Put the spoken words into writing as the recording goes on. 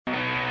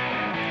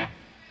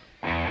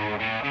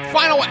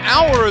Final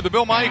hour of the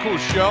Bill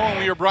Michaels Show, and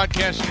we are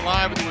broadcasting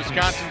live at the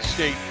Wisconsin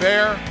State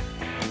Fair.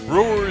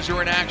 Brewers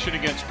are in action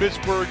against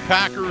Pittsburgh.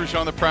 Packers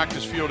on the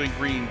practice field in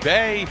Green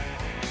Bay.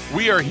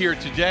 We are here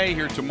today,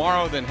 here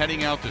tomorrow, then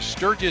heading out to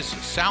Sturgis,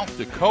 South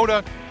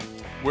Dakota,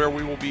 where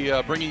we will be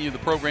bringing you the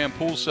program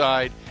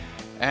poolside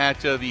at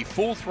the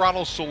Full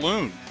Throttle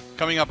Saloon.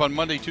 Coming up on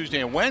Monday,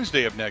 Tuesday, and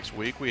Wednesday of next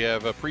week. We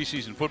have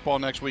preseason football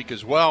next week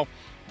as well.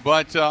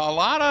 But a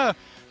lot of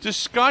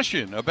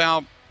discussion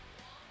about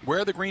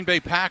where the Green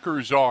Bay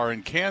Packers are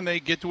and can they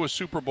get to a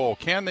Super Bowl?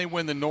 Can they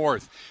win the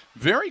North?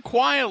 Very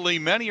quietly,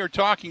 many are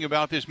talking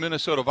about this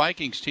Minnesota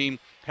Vikings team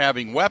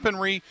having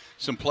weaponry,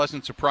 some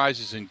pleasant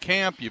surprises in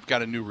camp. You've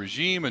got a new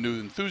regime, a new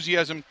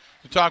enthusiasm.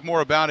 To talk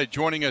more about it,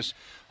 joining us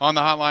on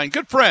the hotline,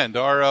 good friend,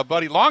 our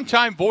buddy,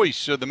 longtime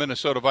voice of the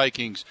Minnesota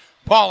Vikings,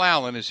 Paul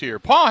Allen is here.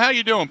 Paul, how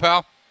you doing,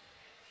 pal?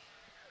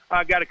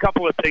 I got a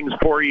couple of things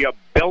for you,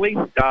 Billy.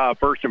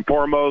 First and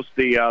foremost,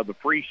 the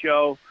free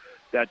show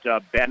that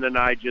Ben and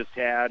I just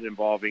had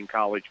involving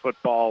college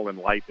football and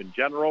life in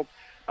general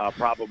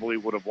probably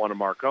would have won a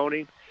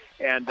Marconi.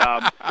 And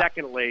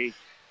secondly,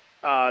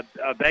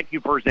 thank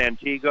you for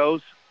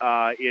Zantigos.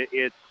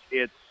 It's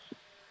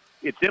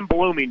in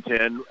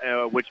Bloomington,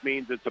 which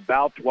means it's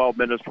about 12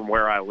 minutes from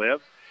where I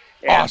live.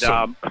 And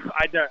awesome.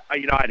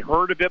 I'd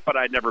heard of it, but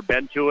I'd never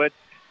been to it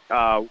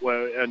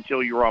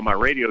until you were on my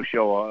radio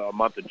show a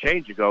month and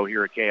change ago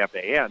here at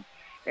KFAN.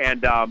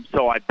 And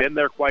so I've been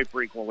there quite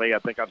frequently. I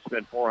think I've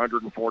spent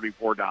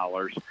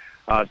 $444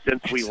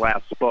 since we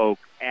last spoke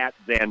at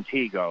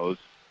Zantigos,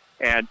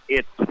 and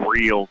it's the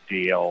real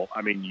deal.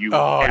 I mean, you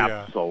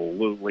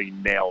absolutely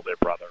nailed it,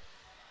 brother.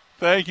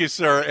 Thank you,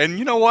 sir. And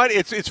you know what?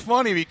 It's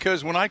funny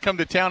because when I come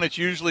to town, it's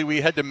usually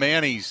we head to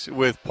Manny's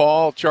with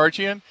Paul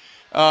Charchian.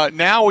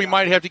 Now we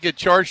might have to get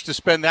charged to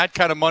spend that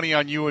kind of money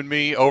on you and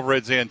me over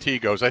at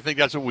Zantigos. I think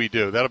that's what we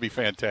do. That'll be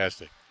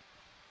fantastic.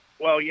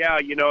 Well, yeah,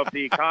 if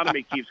the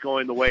economy keeps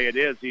going the way it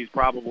is, he's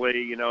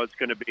probably, it's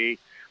going to be,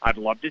 I'd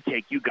love to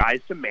take you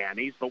guys to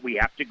Manny's, but we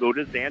have to go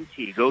to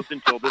Zantigos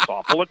until this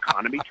awful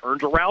economy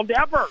turns around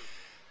ever.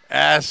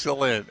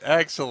 Excellent.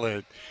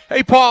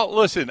 Hey, Paul,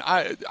 listen,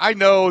 I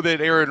know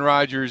that Aaron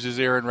Rodgers is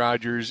Aaron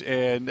Rodgers,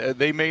 and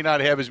they may not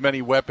have as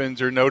many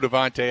weapons or no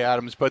Davante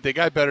Adams, but they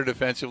got better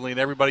defensively, and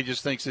everybody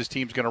just thinks this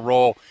team's going to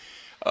roll.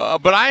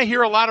 But I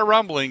hear a lot of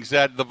rumblings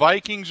that the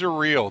Vikings are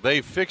real.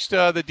 They've fixed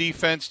the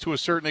defense to a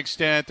certain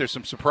extent. There's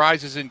some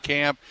surprises in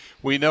camp.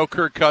 We know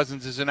Kirk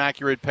Cousins is an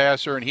accurate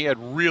passer, and he had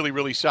really,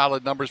 really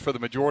solid numbers for the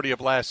majority of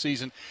last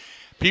season.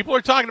 People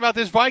are talking about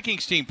this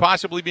Vikings team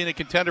possibly being a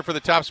contender for the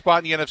top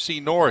spot in the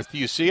NFC North. Do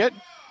you see it?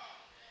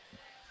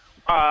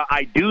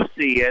 I do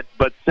see it,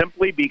 but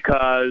simply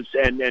because,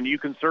 and you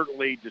can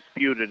certainly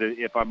dispute it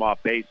if I'm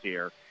off base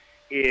here,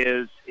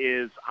 is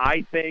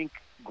I think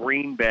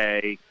Green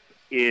Bay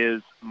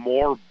is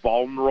more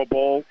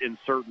vulnerable in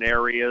certain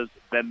areas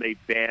than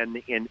they've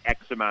been in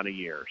X amount of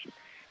years.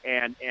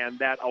 And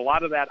that a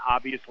lot of that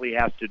obviously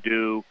has to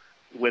do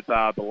with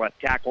the left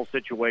tackle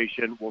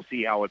situation. We'll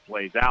see how it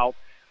plays out.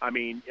 I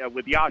mean,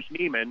 with Josh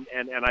Neiman,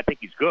 and I think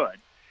he's good,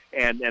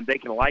 and they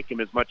can like him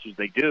as much as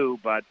they do,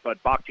 but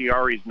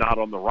Bakhtiari's not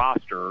on the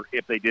roster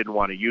if they didn't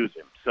want to use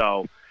him.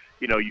 So,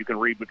 you can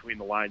read between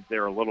the lines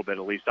there a little bit,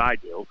 at least I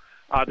do.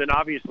 Then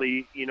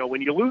obviously,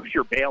 when you lose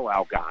your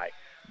bailout guy,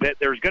 that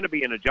there's going to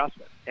be an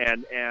adjustment.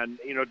 And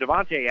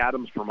Davante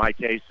Adams, for my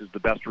taste, is the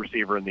best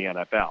receiver in the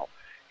NFL.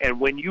 And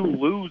when you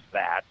lose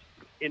that,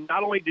 and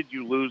not only did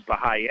you lose the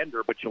high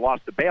ender, but you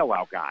lost the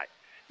bailout guy.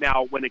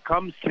 Now, when it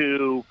comes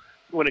to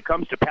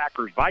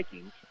Packers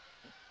Vikings,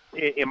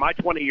 in my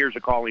 20 years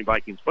of calling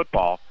Vikings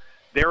football,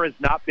 there has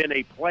not been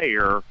a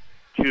player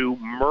to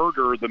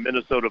murder the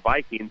Minnesota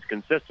Vikings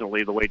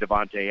consistently the way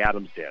Davante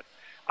Adams did.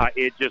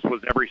 It just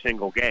was every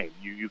single game.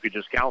 You could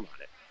just count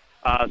on it.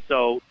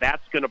 So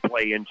that's going to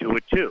play into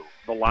it, too.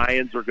 The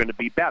Lions are going to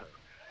be better.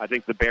 I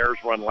think the Bears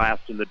run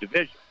last in the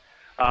division.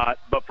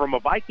 But from a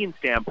Viking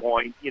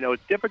standpoint,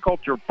 it's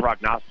difficult to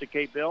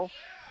prognosticate, Bill,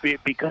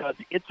 because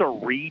it's a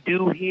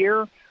redo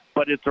here,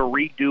 but it's a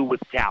redo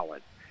with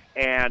talent.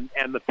 And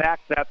the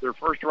fact that their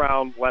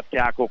first-round left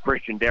tackle,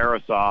 Christian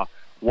Darrisaw,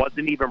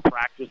 wasn't even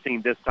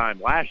practicing this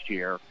time last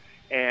year,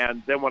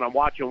 and then when I'm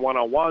watching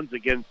one-on-ones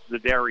against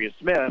Zadarius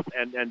Smith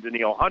and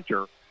Danielle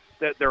Hunter,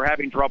 that they're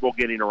having trouble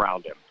getting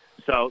around him.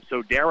 So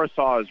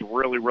Darrisaw has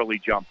really, really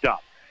jumped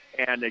up.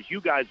 And as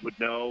you guys would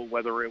know,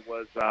 whether it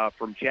was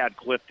from Chad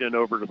Clifton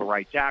over to the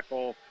right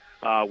tackle,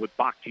 with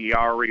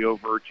Bakhtiari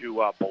over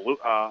to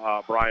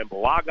Brian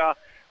Bulaga,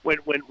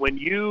 when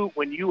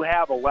you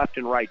have a left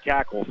and right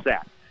tackle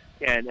set,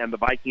 and the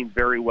Vikings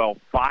very well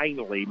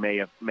finally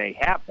may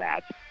have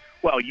that,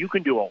 well, you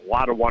can do a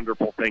lot of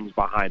wonderful things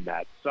behind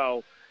that.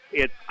 So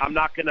I'm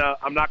not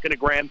gonna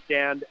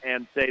grandstand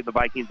and say the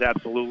Vikings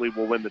absolutely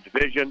will win the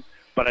division,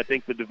 but I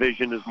think the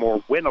division is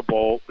more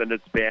winnable than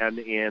it's been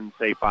in,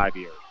 say, 5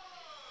 years.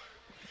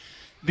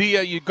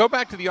 You go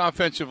back to the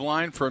offensive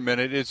line for a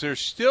minute. Is there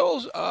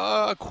still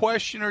a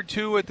question or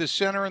two at the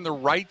center and the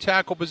right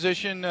tackle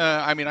position?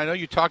 I know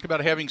you talked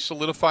about having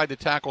solidified the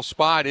tackle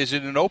spot. Is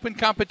it an open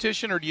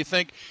competition, or do you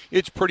think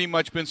it's pretty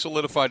much been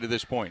solidified to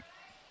this point?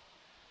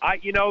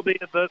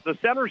 The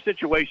center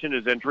situation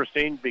is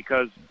interesting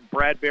because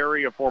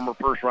Bradbury, a former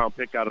first-round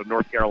pick out of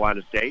North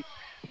Carolina State,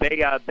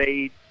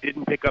 they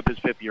didn't pick up his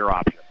fifth-year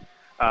option.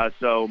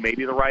 So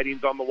maybe the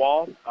writing's on the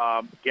wall.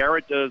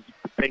 Garrett does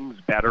things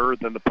better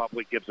than the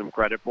public gives him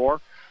credit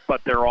for,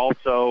 but there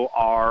also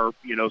are,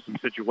 some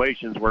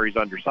situations where he's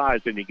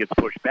undersized and he gets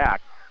pushed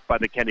back by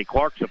the Kenny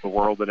Clarks of the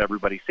world that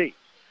everybody sees.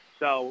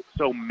 So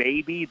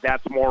maybe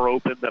that's more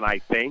open than I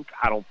think.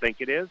 I don't think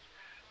it is.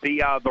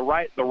 The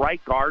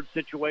right guard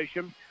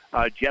situation,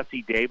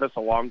 Jesse Davis,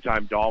 a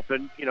longtime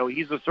Dolphin,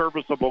 he's a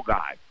serviceable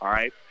guy, all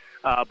right?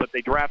 But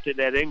they drafted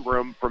Ed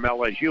Ingram from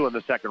LSU in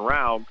the second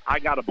round. I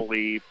got to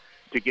believe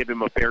to give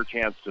him a fair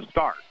chance to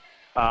start.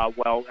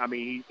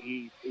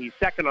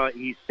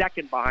 He's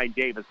second behind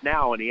Davis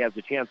now, and he has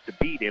a chance to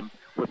beat him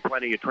with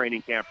plenty of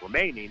training camp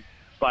remaining,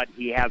 but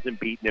he hasn't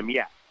beaten him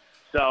yet.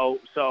 So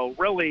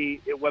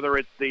really, whether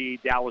it's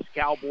the Dallas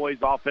Cowboys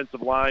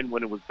offensive line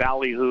when it was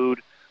ballyhooed,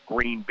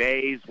 Green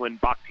Bay's when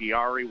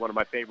Bakhtiari, one of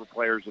my favorite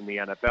players in the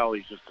NFL,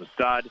 he's just a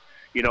stud.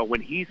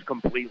 When he's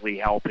completely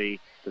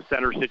healthy, the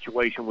center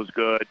situation was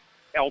good.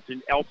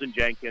 Elton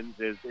Jenkins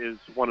is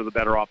one of the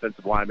better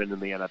offensive linemen in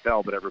the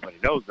NFL, but everybody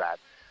knows that.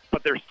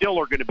 But there still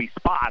are going to be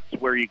spots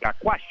where you got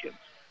questions.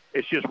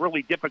 It's just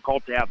really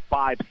difficult to have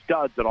five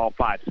studs at all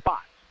five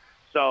spots.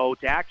 So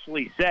to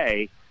actually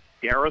say,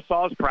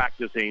 Darrisaw's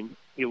practicing,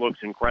 he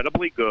looks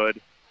incredibly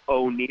good.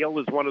 O'Neal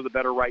is one of the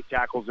better right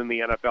tackles in the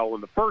NFL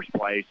in the first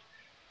place.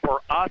 For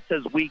us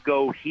as we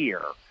go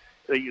here,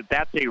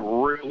 that's a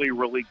really,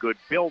 really good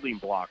building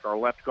block. Our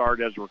left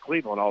guard, Ezra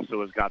Cleveland,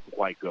 also has gotten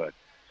quite good.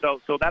 So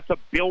that's a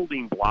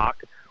building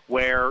block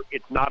where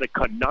it's not a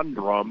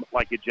conundrum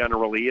like it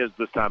generally is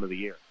this time of the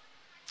year.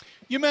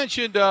 You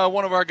mentioned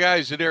one of our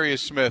guys, Zadarius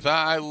Smith.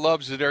 I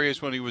loved Zadarius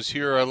when he was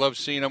here. I loved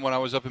seeing him when I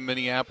was up in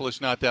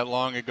Minneapolis not that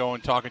long ago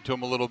and talking to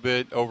him a little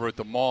bit over at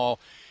the mall.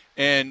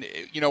 And,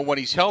 when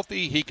he's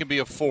healthy, he can be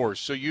a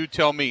force. So you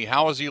tell me,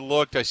 how has he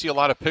looked? I see a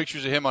lot of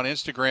pictures of him on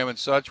Instagram and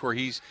such where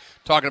he's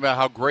talking about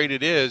how great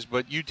it is,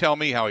 but you tell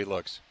me how he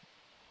looks.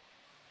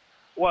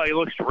 Well, he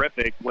looks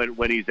terrific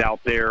when he's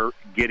out there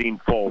getting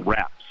full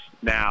reps.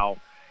 Now,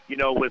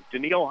 with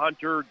Danielle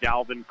Hunter,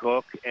 Dalvin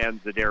Cook,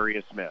 and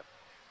Zadarius Smith,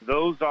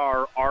 those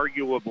are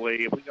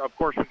arguably, of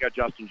course, we got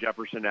Justin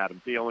Jefferson,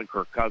 Adam Thielen,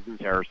 Kirk Cousins,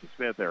 Harrison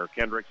Smith, Eric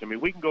Kendricks.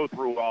 We can go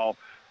through all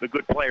the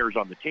good players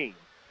on the team.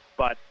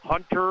 But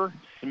Hunter,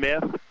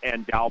 Smith,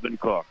 and Dalvin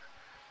Cook,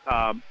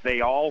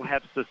 they all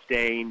have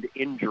sustained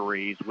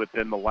injuries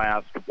within the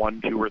last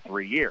 1, 2, or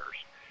 3 years.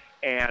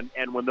 And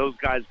when those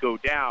guys go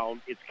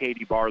down, it's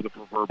Katie bar the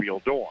proverbial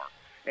door.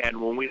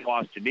 And when we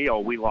lost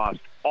Danielle, we lost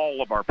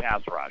all of our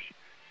pass rush.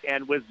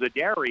 And with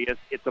Zadarius,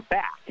 it's a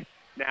back.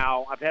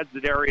 Now, I've had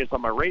Zadarius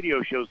on my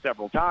radio show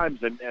several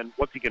times, and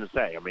what's he going to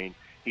say?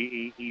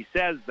 He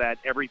says that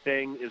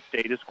everything is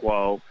status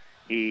quo.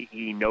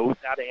 He knows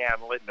how to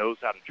handle it, knows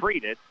how to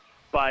treat it.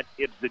 But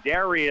if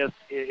Zadarius,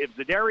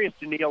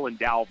 Danielle, and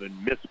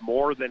Dalvin miss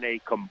more than a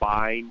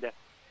combined,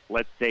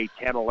 let's say,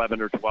 10,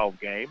 11, or 12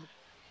 games,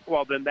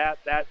 well, then that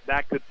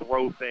could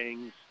throw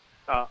things,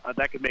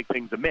 that could make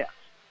things a miss.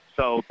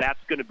 So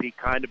that's going to be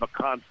kind of a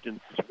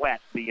constant sweat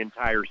the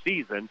entire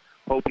season,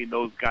 hoping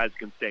those guys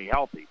can stay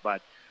healthy.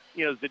 But,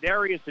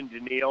 Zadarius and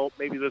Danielle,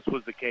 maybe this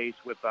was the case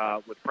with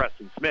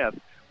Preston Smith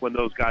when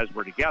those guys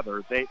were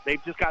together.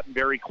 They've just gotten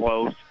very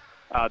close.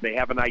 They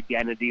have an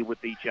identity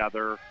with each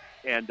other.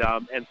 And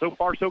so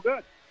far, so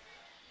good.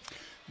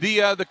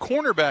 The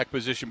cornerback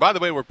position, by the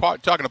way, we're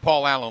talking to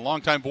Paul Allen,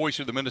 longtime voice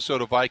of the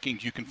Minnesota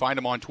Vikings. You can find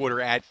him on Twitter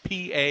at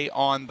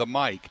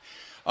PAOnTheMic.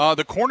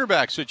 The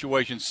cornerback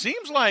situation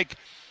seems like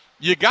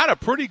you got a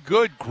pretty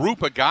good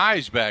group of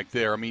guys back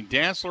there.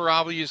 Dantzler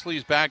obviously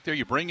is back there.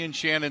 You bring in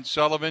Shannon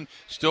Sullivan,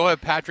 still have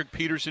Patrick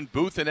Peterson,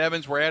 Booth and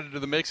Evans were added to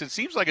the mix. It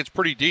seems like it's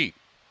pretty deep.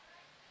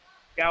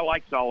 Yeah, I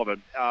like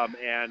Sullivan.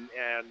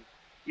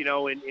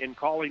 In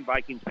calling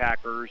Vikings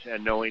Packers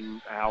and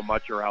knowing how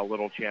much or how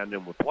little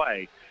Chandon would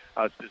play,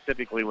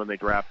 specifically when they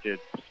drafted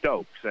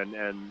Stokes. And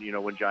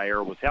when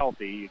Jair was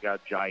healthy, you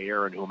got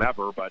Jair and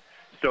whomever, but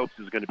Stokes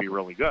is going to be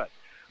really good.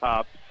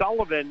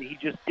 Sullivan, he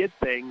just did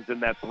things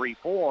in that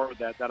 3-4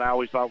 that I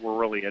always thought were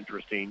really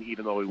interesting,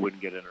 even though he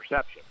wouldn't get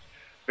interceptions.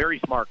 Very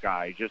smart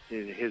guy. Just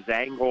his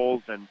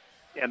angles and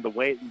the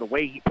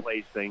way he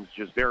plays things,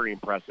 just very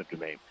impressive to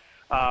me.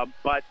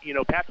 But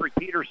Patrick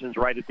Peterson's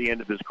right at the end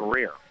of his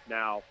career.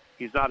 Now,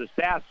 he's not as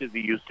fast as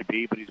he used to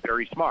be, but he's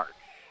very smart.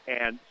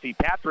 And see,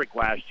 Patrick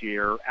last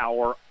year,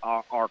 our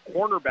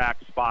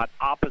cornerback spot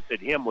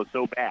opposite him was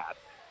so bad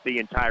the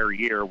entire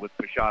year with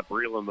Bashad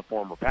Breeland, the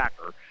former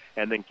Packer,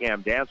 and then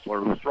Cam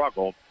Dantzler, who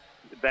struggled,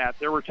 that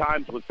there were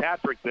times with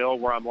Patrick, Bill,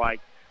 where I'm like,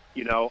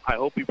 I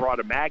hope he brought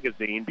a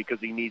magazine because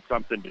he needs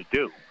something to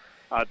do.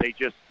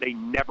 They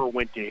never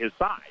went to his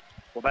side.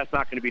 Well, that's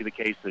not going to be the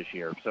case this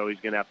year, so he's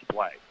going to have to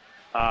play.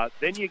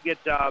 Then you get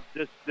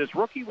this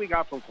rookie we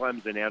got from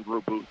Clemson,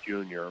 Andrew Booth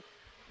Jr.,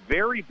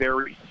 very,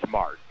 very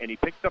smart, and he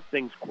picks up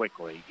things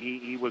quickly.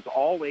 He was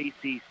all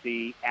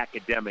ACC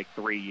academic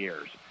 3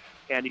 years,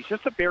 and he's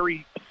just a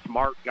very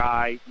smart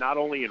guy, not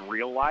only in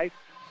real life,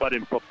 but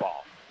in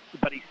football.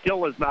 But he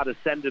still has not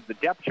ascended the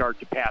depth chart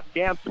to pass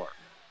Chancellor.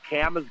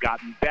 Cam has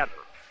gotten better.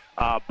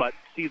 But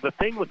see, the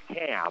thing with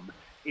Cam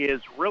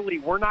is really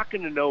we're not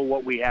going to know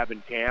what we have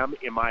in Cam,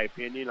 in my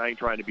opinion. I ain't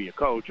trying to be a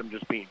coach. I'm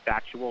just being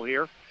factual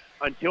here,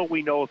 until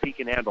we know if he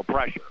can handle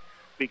pressure.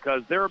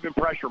 Because there have been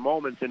pressure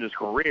moments in his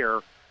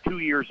career 2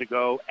 years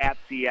ago at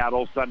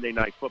Seattle, Sunday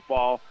Night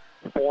Football,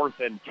 4th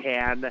and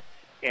 10,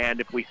 and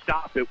if we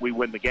stop it, we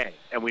win the game,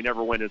 and we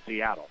never win in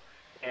Seattle.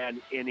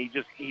 And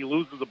he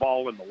loses the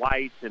ball in the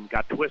lights and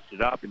got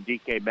twisted up, and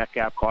DK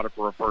Metcalf caught it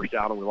for a first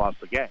down, and we lost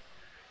the game.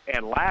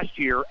 And last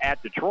year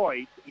at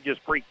Detroit, he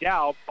just freaked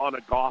out on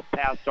a Goff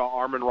pass to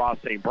Amon-Ra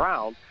St.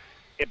 Brown,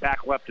 it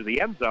back left to the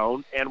end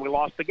zone, and we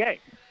lost the game.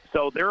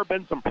 So there have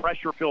been some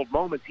pressure-filled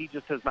moments. He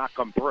just has not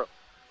come through.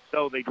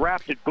 So they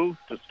drafted Booth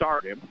to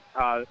start him,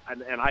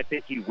 and I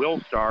think he will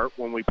start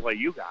when we play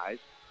you guys.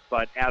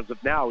 But as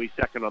of now, he's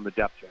second on the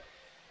depth chart.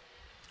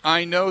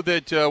 I know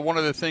that one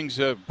of the things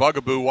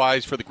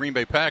bugaboo-wise for the Green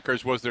Bay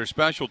Packers was their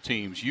special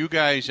teams. You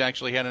guys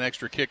actually had an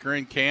extra kicker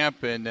in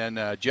camp and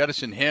then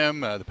jettisoned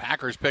him. The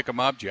Packers pick him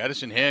up,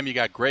 jettison him. You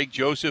got Greg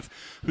Joseph,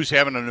 who's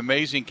having an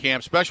amazing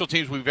camp. Special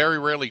teams we very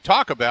rarely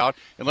talk about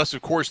unless,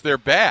 of course, they're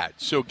bad.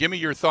 So give me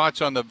your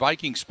thoughts on the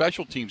Vikings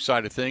special team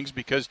side of things,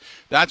 because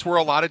that's where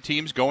a lot of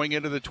teams going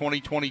into the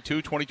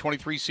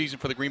 2022-2023 season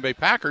for the Green Bay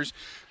Packers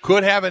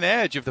could have an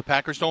edge if the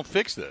Packers don't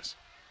fix this.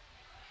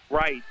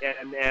 Right,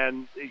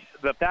 and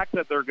the fact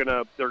that they're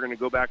gonna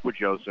go back with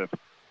Joseph,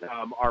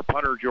 our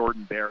punter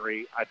Jordan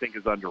Berry, I think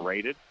is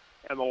underrated,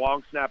 and the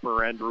long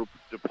snapper Andrew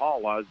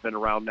DePaula has been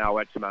around now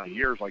X amount of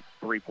years, like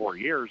 3-4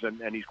 years,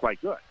 and he's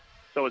quite good.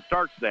 So it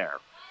starts there.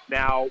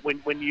 Now,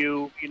 when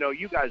you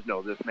guys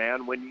know this,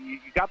 man, when you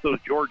got those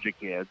Georgia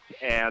kids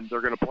and they're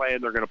going to play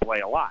and they're going to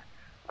play a lot,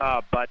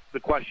 but the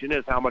question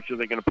is how much are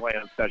they going to play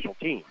on special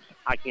teams?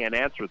 I can't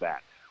answer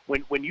that.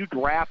 When you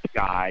draft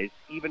guys,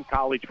 even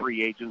college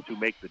free agents who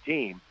make the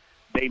team,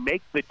 they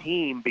make the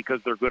team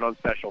because they're good on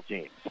special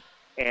teams.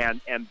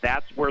 And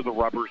that's where the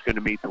rubber's going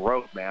to meet the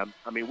road, man.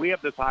 I mean, we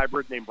have this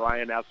hybrid named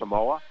Brian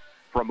Asamoah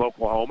from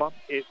Oklahoma.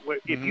 If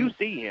you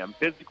see him,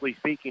 physically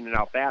speaking, and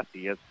how fast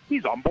he is,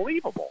 he's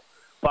unbelievable.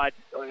 But,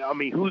 I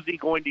mean, who's he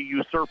going to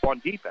usurp on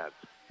defense?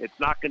 It's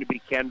not going to be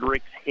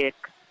Kendricks,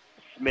 Hicks,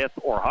 Smith,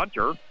 or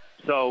Hunter.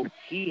 So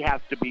he has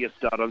to be a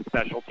stud on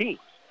special teams.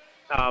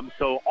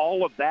 So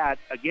all of that,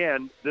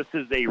 again, this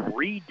is a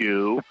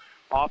redo.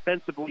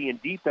 Offensively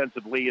and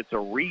defensively, it's a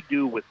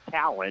redo with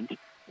talent.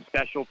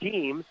 Special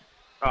teams,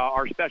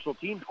 our special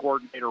teams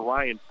coordinator,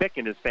 Ryan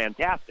Ficken, is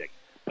fantastic,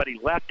 but he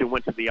left and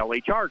went to the LA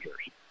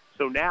Chargers.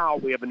 So now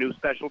we have a new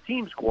special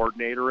teams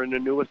coordinator and a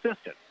new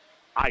assistant.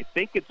 I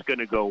think it's going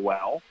to go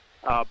well,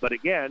 but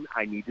again,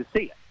 I need to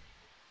see it.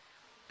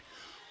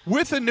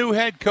 With a new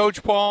head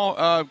coach,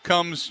 Paul,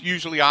 comes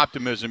usually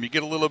optimism. You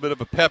get a little bit of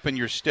a pep in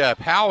your step.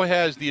 How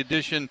has the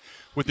addition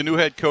with the new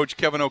head coach,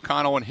 Kevin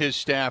O'Connell, and his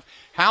staff,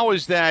 how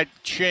has that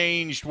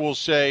changed, we'll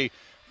say,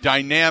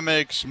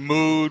 dynamics,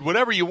 mood,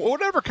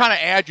 whatever kind of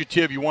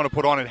adjective you want to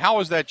put on it? How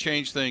has that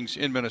changed things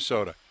in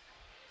Minnesota?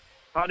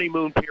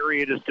 Honeymoon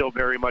period is still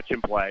very much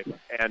in play,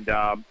 and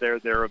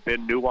there have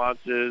been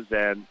nuances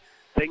and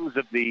things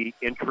of the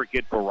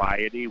intricate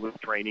variety with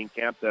training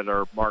camp that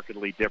are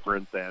markedly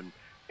different than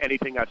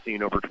anything I've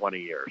seen over 20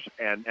 years.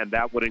 And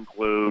that would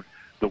include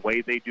the way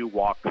they do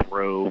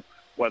walkthrough,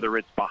 whether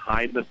it's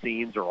behind the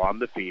scenes or on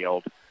the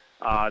field.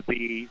 The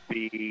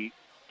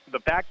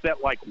fact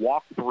that, like,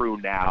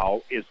 walkthrough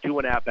now is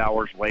 2.5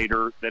 hours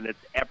later than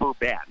it's ever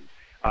been,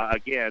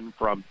 again,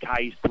 from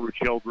Tice through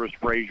Childress,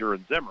 Frazier,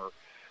 and Zimmer.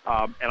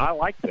 And I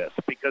like this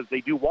because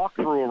they do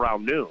walkthrough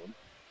around noon,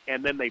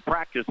 and then they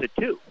practice at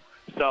 2.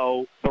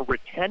 So the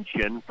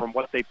retention from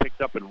what they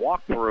picked up in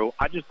walkthrough,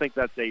 I just think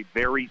that's a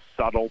very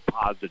subtle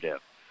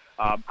positive.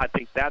 I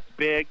think that's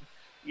big,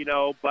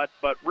 but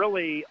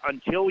really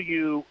until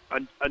you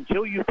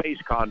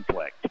face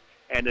conflict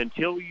and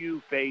until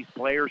you face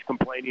players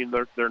complaining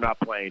they're not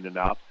playing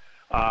enough,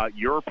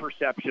 your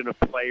perception of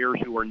players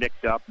who are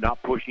nicked up,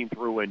 not pushing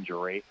through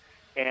injury,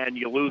 and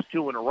you lose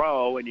 2 in a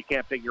row and you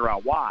can't figure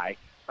out why,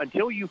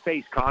 until you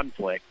face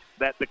conflict,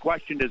 that the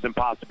question is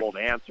impossible to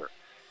answer.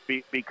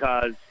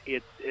 Because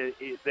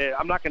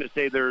I'm not going to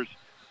say there's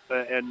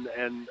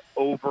an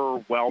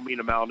overwhelming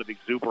amount of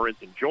exuberance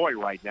and joy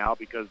right now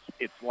because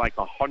it's like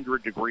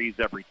 100 degrees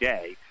every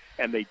day,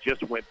 and they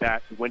just went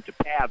to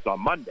pads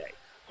on Monday.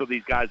 So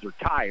these guys are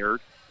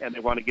tired, and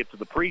they want to get to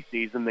the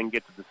preseason, then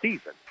get to the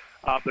season.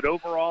 But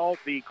overall,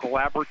 the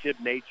collaborative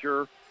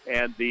nature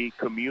and the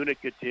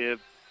communicative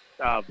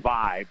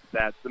vibe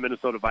that the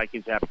Minnesota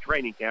Vikings have at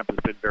training camp has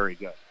been very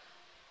good.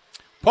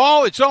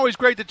 Paul, it's always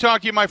great to talk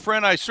to you, my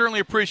friend. I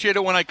certainly appreciate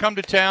it when I come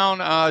to town.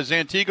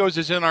 Zantigos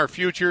is in our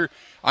future.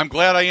 I'm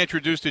glad I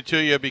introduced it to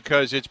you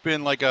because it's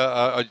been like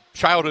a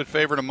childhood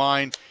favorite of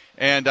mine,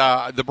 and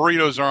the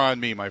burritos are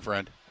on me, my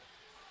friend.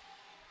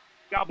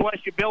 God bless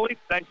you, Billy.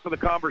 Thanks for the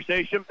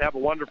conversation. Have a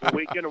wonderful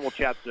weekend, and we'll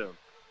chat soon.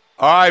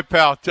 All right,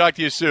 pal. Talk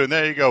to you soon.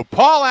 There you go.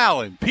 Paul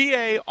Allen,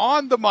 PA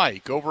on the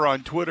mic, over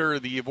on Twitter,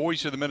 the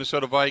voice of the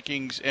Minnesota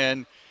Vikings,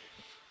 and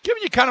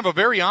giving you kind of a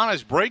very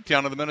honest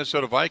breakdown of the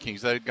Minnesota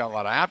Vikings. They've got a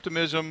lot of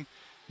optimism.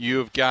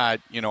 You've got,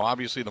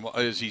 obviously,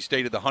 as he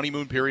stated, the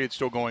honeymoon period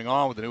still going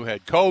on with the new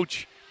head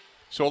coach.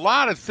 So a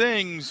lot of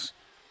things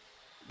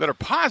that are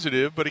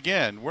positive, but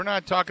again, we're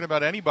not talking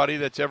about anybody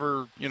that's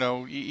ever,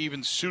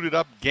 even suited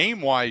up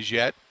game-wise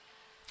yet.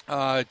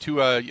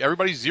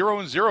 Everybody's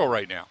 0-0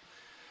 right now.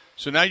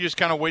 So now you're just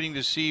kind of waiting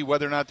to see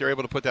whether or not they're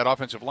able to put that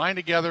offensive line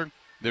together.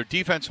 Their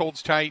defense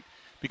holds tight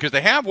because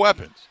they have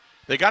weapons.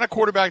 They got a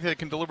quarterback that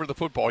can deliver the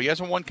football. He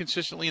hasn't won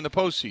consistently in the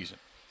postseason.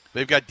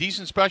 They've got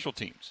decent special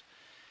teams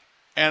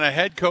and a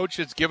head coach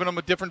that's given them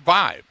a different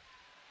vibe.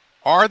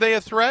 Are they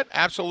a threat?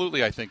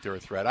 Absolutely, I think they're a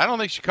threat. I don't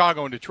think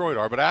Chicago and Detroit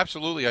are, but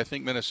absolutely I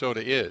think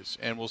Minnesota is.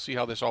 And we'll see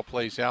how this all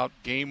plays out.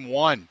 Game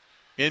 1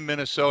 in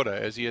Minnesota,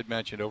 as he had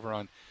mentioned, over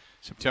on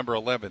September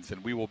 11th,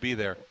 and we will be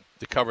there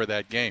to cover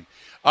that game.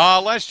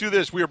 Let's do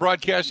this. We are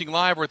broadcasting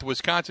live. We're at the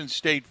Wisconsin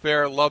State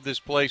Fair. Love this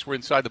place. We're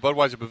inside the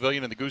Budweiser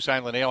Pavilion in the Goose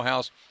Island Ale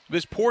House.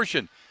 This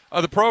portion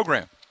of the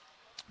program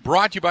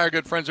brought to you by our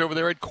good friends over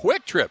there at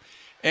Quick Trip.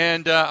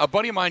 And a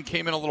buddy of mine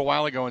came in a little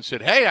while ago and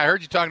said, hey, I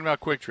heard you talking about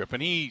Quick Trip.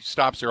 And he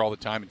stops there all the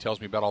time and tells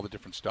me about all the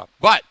different stuff.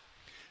 But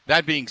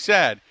that being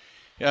said,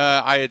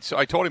 I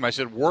told him, I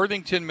said,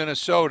 Worthington,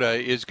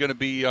 Minnesota is going to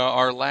be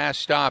our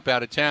last stop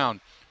out of town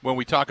when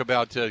we talk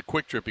about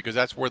Quick Trip, because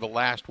that's where the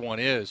last one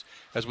is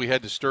as we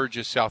head to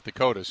Sturgis, South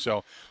Dakota.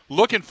 So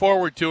looking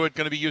forward to it.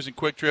 Going to be using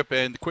Quick Trip,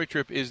 and Quick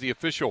Trip is the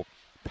official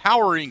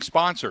powering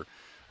sponsor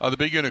of the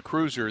Big Unit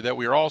Cruiser that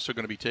we are also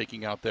going to be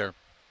taking out there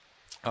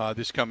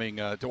this coming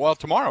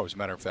tomorrow, as a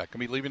matter of fact.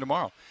 Going to be leaving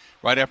tomorrow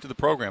right after the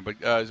program.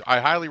 But I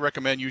highly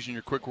recommend using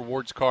your Quick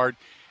Rewards card.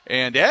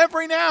 And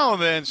every now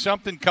and then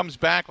something comes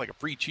back, like a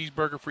free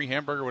cheeseburger, free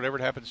hamburger, whatever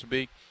it happens to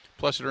be.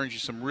 Plus, it earns you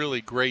some really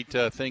great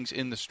things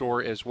in the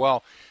store as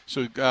well.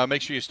 So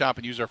make sure you stop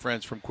and use our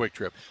friends from Quick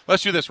Trip.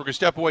 Let's do this. We're going to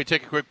step away,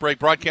 take a quick break.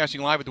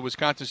 Broadcasting live at the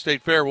Wisconsin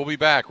State Fair. We'll be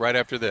back right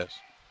after this.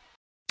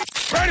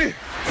 Ready?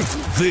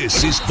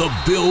 This is the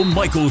Bill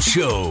Michaels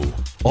Show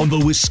on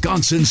the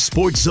Wisconsin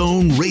Sports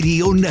Zone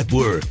Radio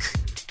Network.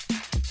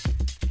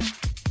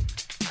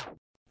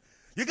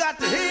 You got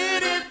to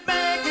hit it,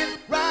 bang it,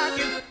 rock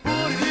it, put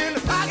it in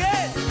the pocket.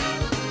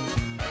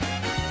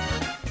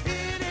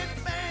 Hit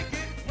it, bang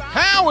it, rock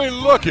How we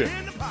looking? it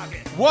in the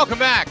pocket. Welcome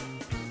back.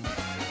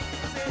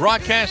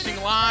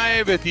 Broadcasting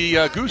live at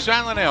the Goose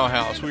Island Ale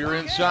House. We are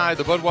inside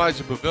the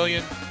Budweiser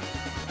Pavilion.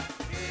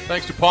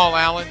 Thanks to Paul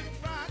Allen,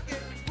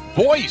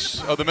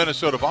 voice of the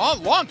Minnesota,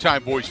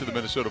 longtime voice of the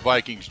Minnesota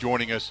Vikings,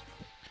 joining us.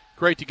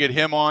 Great to get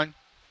him on.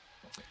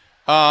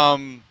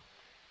 A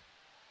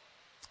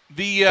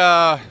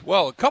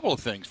couple of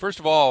things. First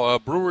of all,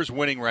 Brewers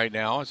winning right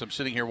now as I'm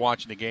sitting here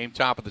watching the game,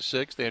 top of the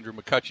 6th. Andrew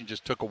McCutchen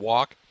just took a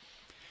walk,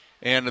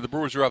 and the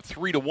Brewers are up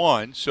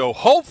 3-1. So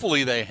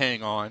hopefully they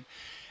hang on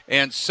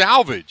and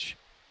salvage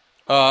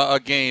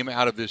a game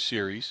out of this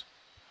series.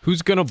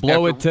 Who's going to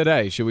blow it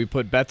today? Should we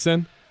put bets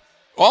in?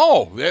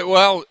 Oh,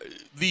 well,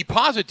 the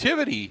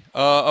positivity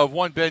of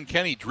one Ben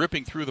Kenny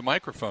dripping through the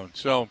microphone.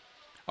 So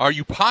are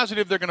you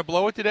positive they're going to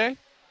blow it today?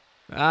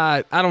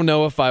 I don't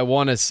know if I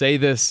want to say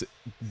this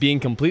being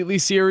completely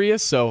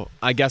serious, so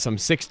I guess I'm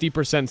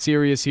 60%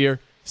 serious here.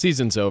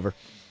 Season's over.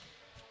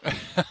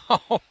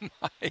 Oh,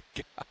 my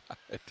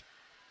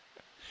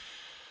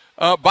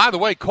God. By the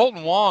way,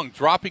 Colton Wong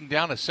dropping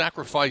down a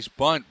sacrifice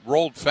bunt,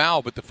 rolled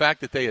foul, but the fact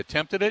that they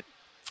attempted it,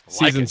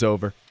 Season's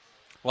over.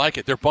 Like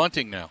it. They're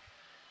bunting now.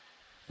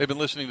 They've been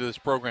listening to this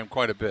program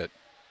quite a bit.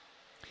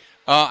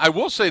 I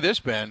will say this,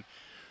 Ben.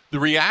 The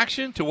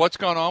reaction to what's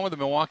gone on with the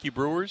Milwaukee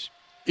Brewers,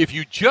 if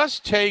you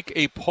just take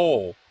a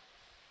poll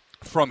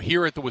from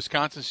here at the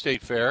Wisconsin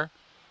State Fair,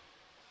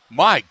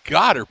 my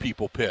God, are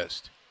people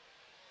pissed.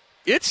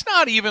 It's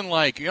not even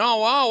like,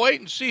 I'll wait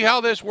and see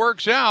how this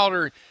works out,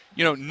 or,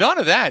 none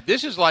of that.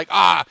 This is like,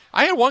 I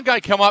had one guy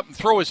come up and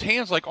throw his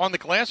hands like on the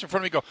glass in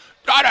front of me and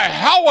go, to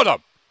hell with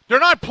them. They're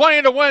not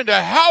playing to win.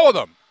 To hell with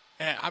them.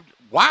 And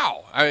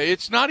wow.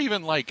 It's not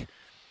even like,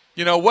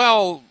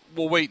 we'll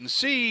wait and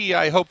see.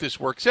 I hope this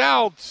works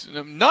out.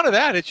 None of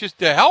that. It's just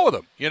to hell with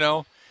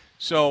them,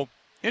 So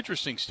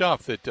interesting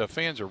stuff that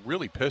fans are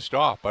really pissed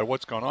off by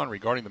what's gone on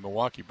regarding the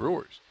Milwaukee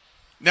Brewers.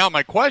 Now,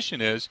 my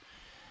question is,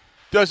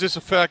 does this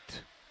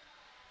affect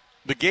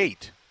the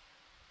gate?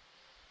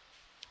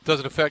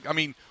 Does it affect,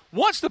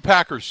 once the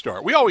Packers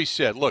start, we always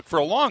said, look, for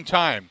a long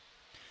time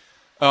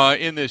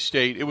in this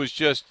state, it was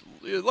just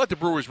let the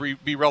Brewers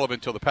be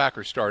relevant until the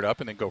Packers start up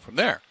and then go from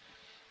there.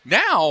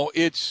 Now,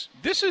 this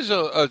is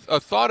a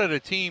thought at a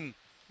team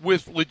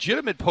with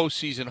legitimate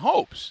postseason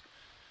hopes.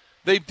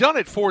 They've done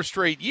it 4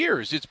 straight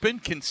years. It's been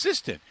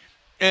consistent.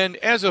 And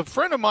as a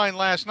friend of mine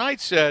last night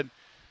said,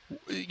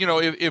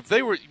 if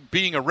they were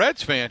being a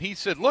Reds fan, he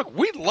said, look,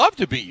 we'd love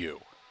to beat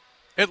you.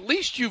 At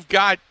least you've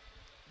got,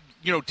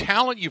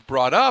 talent you've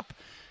brought up,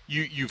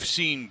 you've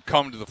seen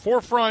come to the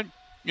forefront.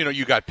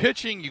 You got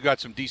pitching, you got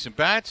some decent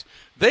bats.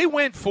 They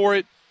went for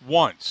it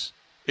once.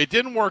 It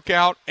didn't work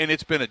out, and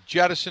it's been a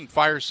jettison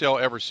fire sale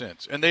ever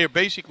since. And they are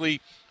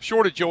basically,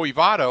 short of Joey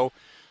Votto,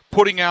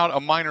 putting out a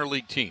minor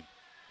league team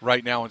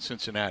right now in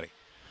Cincinnati.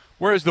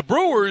 Whereas the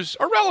Brewers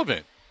are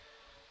relevant.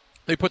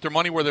 They put their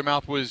money where their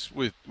mouth was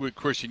with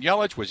Christian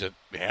Yelich, which it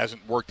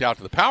hasn't worked out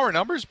to the power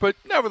numbers, but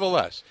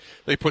nevertheless,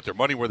 they put their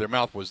money where their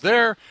mouth was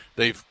there.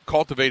 They've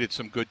cultivated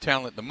some good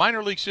talent in the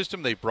minor league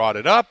system. They brought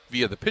it up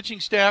via the pitching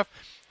staff.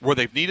 Where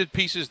they've needed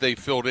pieces, they've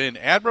filled in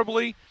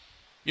admirably,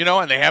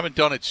 and they haven't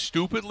done it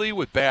stupidly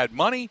with bad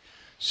money.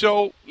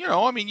 So,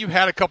 you've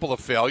had a couple of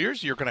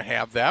failures. You're going to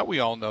have that. We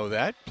all know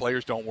that.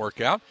 Players don't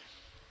work out.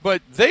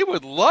 But they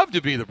would love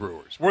to be the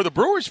Brewers, where the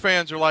Brewers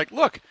fans are like,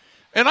 look,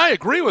 and I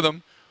agree with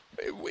them,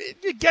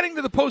 getting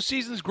to the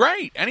postseason is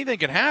great. Anything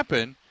can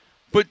happen,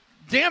 but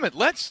damn it,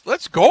 let's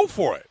go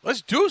for it.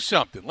 Let's do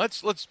something.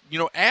 Let's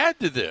add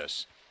to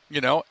this,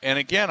 And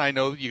again, I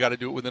know you got to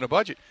do it within a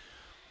budget.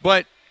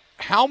 But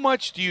how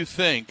much do you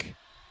think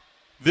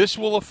this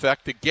will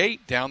affect the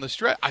gate down the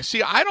stretch?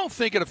 I don't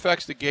think it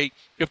affects the gate.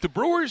 If the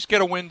Brewers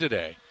get a win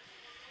today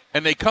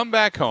and they come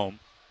back home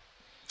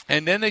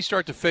and then they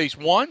start to face,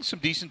 one, some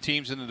decent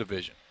teams in the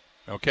division,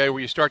 okay,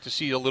 where you start to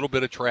see a little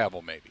bit of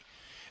travel maybe.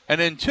 And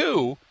then,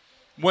 two,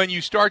 when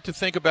you start to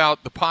think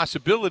about the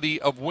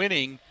possibility of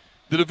winning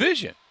the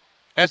division.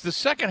 As the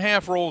second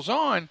half rolls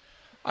on,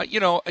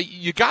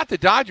 you got the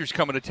Dodgers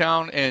coming to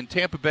town and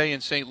Tampa Bay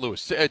and St.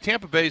 Louis.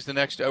 Tampa Bay is the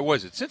next,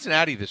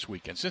 Cincinnati this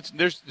weekend.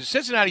 The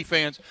Cincinnati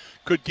fans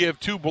could give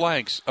two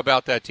blanks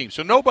about that team.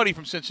 So nobody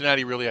from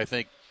Cincinnati really, I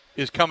think,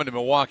 is coming to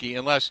Milwaukee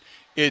unless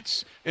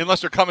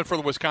they're coming for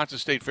the Wisconsin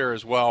State Fair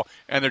as well,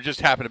 and they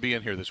just happen to be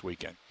in here this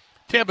weekend.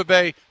 Tampa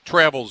Bay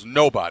travels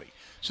nobody.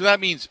 So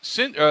that means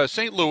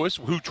St. Louis,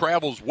 who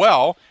travels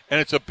well, and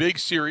it's a big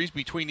series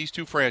between these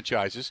two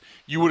franchises,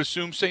 you would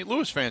assume St.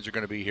 Louis fans are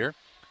going to be here.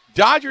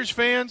 Dodgers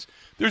fans,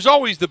 there's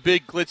always the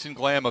big glitz and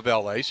glam of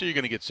L.A., so you're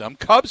going to get some.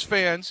 Cubs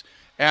fans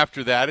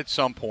after that at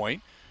some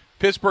point.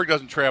 Pittsburgh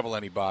doesn't travel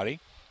anybody.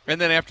 And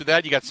then after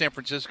that, you got San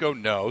Francisco,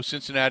 no.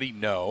 Cincinnati,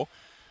 no.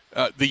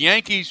 The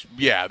Yankees,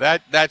 yeah,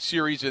 that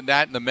series and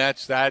the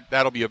Mets,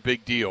 that'll be a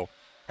big deal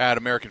at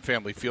American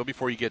Family Field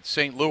before you get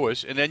St.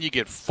 Louis. And then you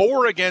get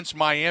 4 against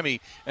Miami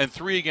and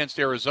 3 against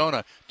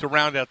Arizona to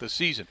round out the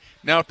season.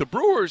 Now, if the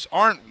Brewers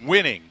aren't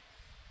winning,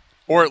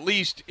 or at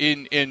least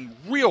in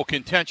real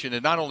contention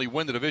and not only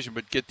win the division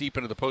but get deep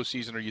into the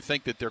postseason, or you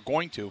think that they're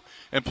going to,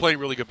 and play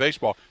really good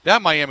baseball,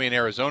 that Miami and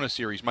Arizona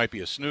series might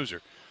be a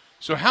snoozer.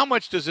 So how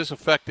much does this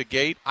affect the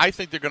gate? I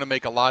think they're going to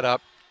make a lot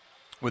up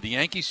with the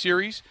Yankees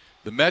series,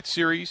 the Mets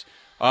series.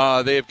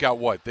 They've got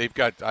what? They've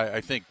got, I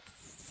think,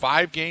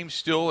 5 games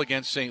still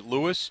against St.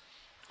 Louis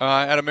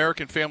at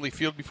American Family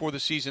Field before the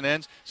season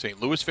ends.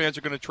 St. Louis fans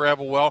are going to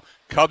travel well.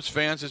 Cubs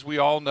fans, as we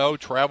all know,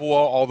 travel well,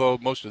 although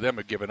most of them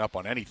have given up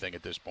on anything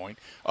at this point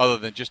other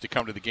than just to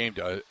come to the game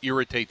to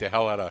irritate the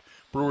hell out of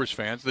Brewers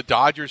fans. The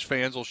Dodgers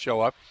fans will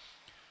show up.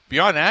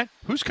 Beyond that,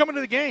 who's coming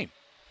to the game?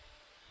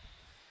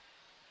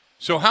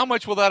 So how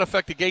much will that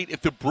affect the gate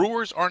if the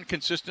Brewers aren't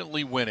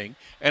consistently winning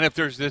and if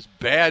there's this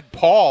bad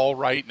pall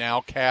right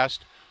now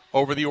cast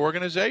over the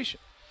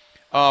organization?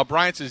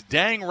 Brian says,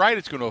 dang right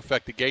it's going to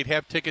affect the gate.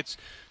 Have tickets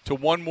to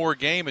one more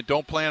game and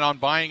don't plan on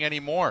buying any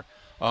more.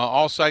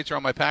 All sites are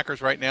on my Packers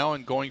right now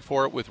and going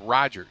for it with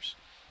Rodgers.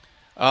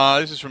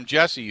 This is from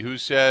Jesse, who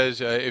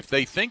says, if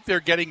they think they're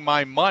getting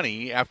my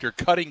money after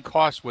cutting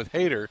costs with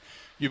Hader,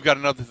 you've got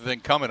another thing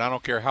coming. I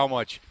don't care how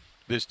much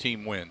this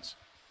team wins.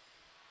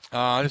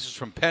 This is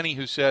from Penny,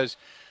 who says,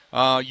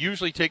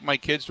 usually take my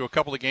kids to a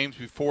couple of games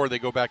before they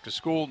go back to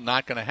school.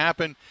 Not going to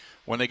happen.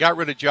 When they got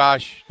rid of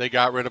Josh, they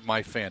got rid of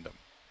my fandom.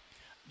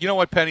 You know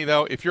what, Penny,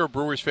 though? If you're a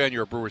Brewers fan,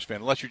 you're a Brewers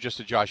fan, unless you're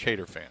just a Josh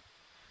Hader fan.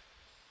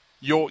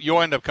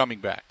 You'll end up coming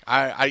back.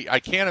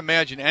 I can't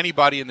imagine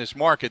anybody in this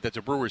market that's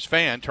a Brewers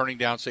fan turning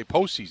down, say,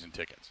 postseason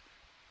tickets.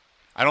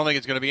 I don't think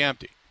it's going to be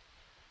empty.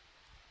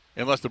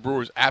 Unless the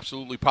Brewers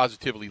absolutely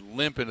positively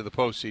limp into the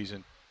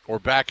postseason or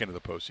back into the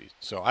postseason.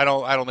 So I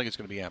don't think it's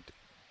going to be empty.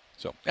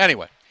 So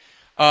anyway,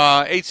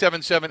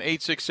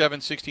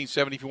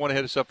 877-867-1670. If you want to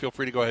hit us up, feel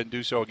free to go ahead and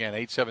do so. Again,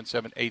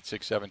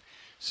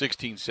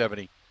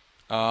 877-867-1670.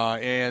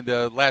 And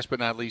last but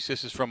not least,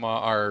 this is from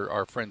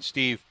our friend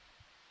Steve,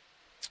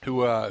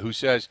 who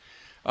says,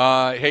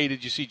 hey,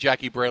 did you see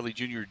Jackie Bradley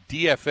Jr.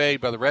 DFA'd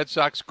by the Red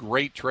Sox?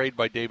 Great trade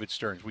by David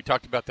Stearns. We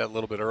talked about that a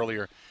little bit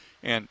earlier.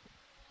 And,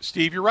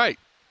 Steve, you're right.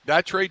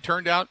 That trade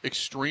turned out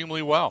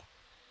extremely well.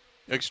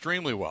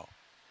 Extremely well.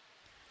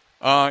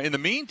 In the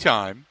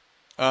meantime,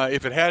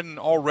 if it hadn't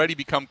already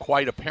become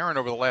quite apparent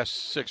over the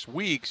last 6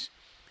 weeks,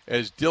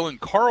 as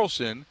Dylan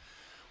Carlson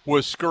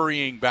was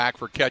scurrying back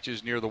for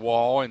catches near the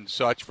wall and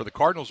such for the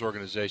Cardinals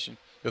organization,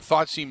 the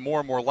thought seemed more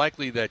and more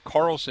likely that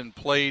Carlson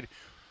played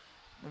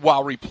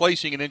while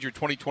replacing an injured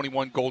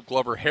 2021 Gold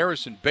Glover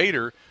Harrison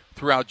Bader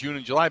throughout June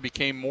and July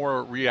became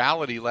more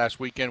reality last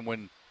weekend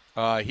when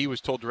he was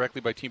told directly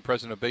by team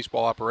president of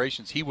baseball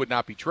operations he would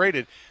not be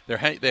traded.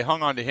 They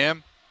hung on to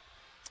him.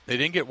 They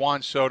didn't get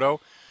Juan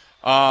Soto.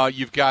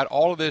 You've got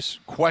all of this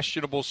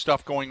questionable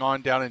stuff going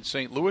on down in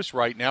St. Louis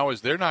right now.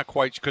 Is they're not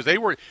quite because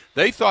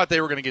they thought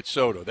they were going to get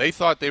Soto. They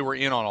thought they were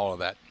in on all of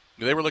that.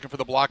 They were looking for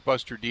the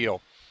blockbuster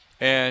deal,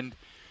 and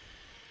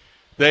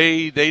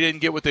they didn't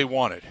get what they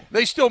wanted.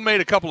 They still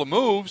made a couple of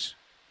moves,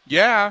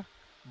 yeah,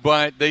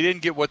 but they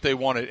didn't get what they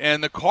wanted.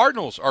 And the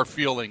Cardinals are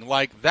feeling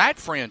like that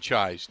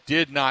franchise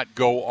did not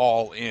go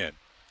all in,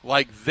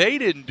 like they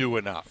didn't do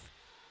enough.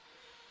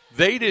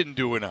 They didn't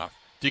do enough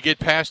to get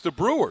past the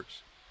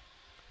Brewers.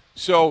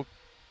 So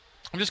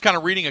I'm just kind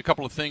of reading a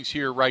couple of things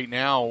here right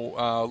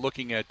now,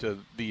 looking at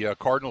the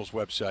Cardinals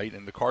website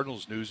and the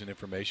Cardinals news and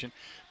information.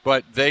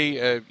 But they,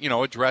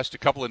 addressed a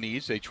couple of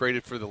needs. They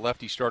traded for the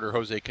lefty starter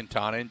Jose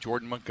Quintana and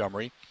Jordan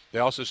Montgomery. They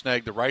also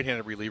snagged the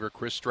right-handed reliever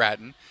Chris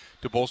Stratton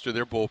to bolster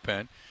their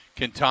bullpen.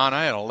 Quintana,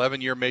 an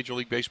 11-year Major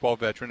League Baseball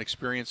veteran,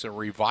 experienced a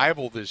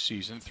revival this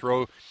season.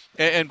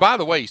 And by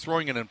the way, he's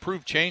throwing an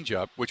improved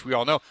changeup, which we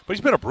all know, but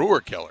he's been a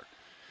Brewer killer.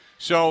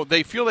 So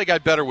they feel they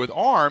got better with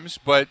arms,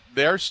 but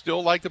they're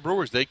still like the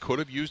Brewers. They could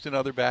have used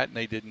another bat, and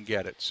they didn't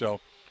get it. So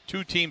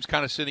two teams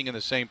kind of sitting in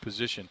the same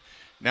position.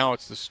 Now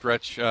it's the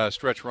stretch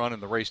run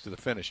and the race to the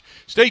finish.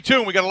 Stay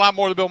tuned. We got a lot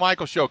more of the Bill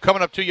Michaels Show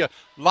coming up to you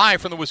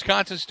live from the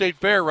Wisconsin State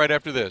Fair right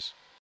after this.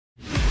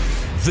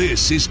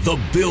 This is the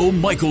Bill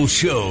Michaels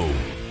Show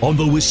on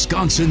the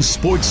Wisconsin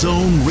Sports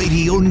Zone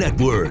Radio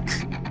Network.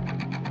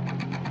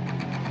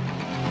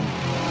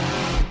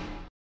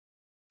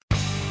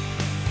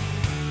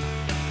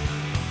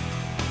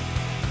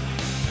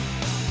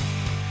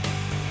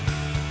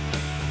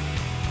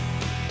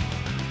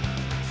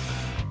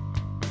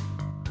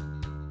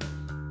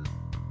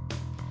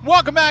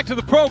 Welcome back to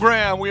the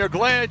program. We are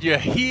glad you're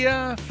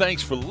here.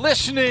 Thanks for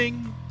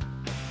listening.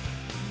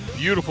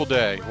 Beautiful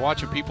day.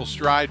 Watching people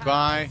stride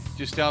by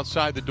just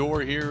outside the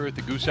door here at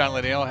the Goose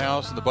Island Ale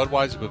House and the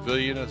Budweiser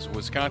Pavilion as the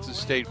Wisconsin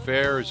State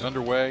Fair is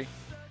underway.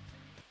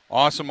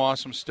 Awesome,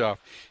 awesome stuff.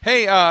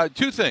 Hey,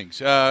 two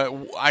things.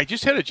 I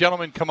just had a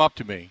gentleman come up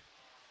to me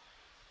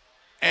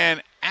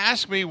and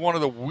ask me one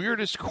of the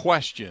weirdest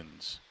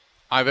questions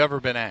I've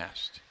ever been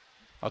asked.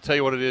 I'll tell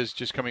you what it is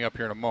just coming up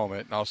here in a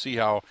moment, and I'll see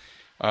how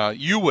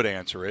you would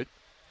answer it.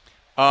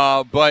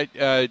 But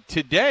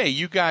today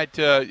you got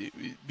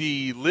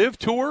the LIV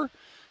Tour,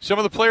 some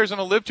of the players on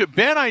the LIV Tour.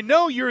 Ben, I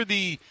know you're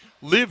the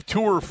LIV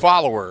Tour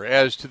follower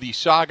as to the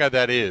saga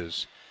that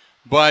is.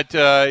 But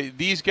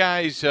these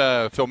guys,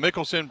 Phil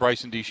Mickelson,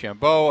 Bryson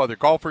DeChambeau, other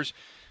golfers,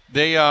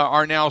 they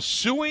are now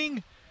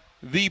suing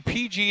the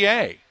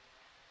PGA,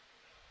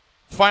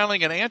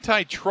 filing an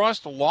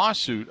antitrust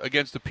lawsuit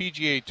against the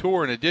PGA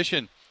Tour. In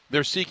addition,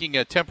 they're seeking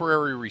a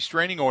temporary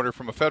restraining order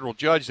from a federal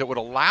judge that would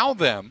allow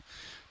them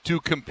to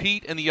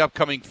compete in the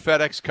upcoming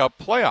FedEx Cup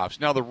playoffs.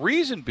 Now, the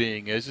reason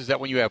being is that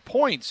when you have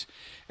points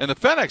in the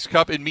FedEx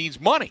Cup, it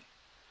means money.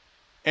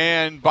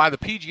 And by the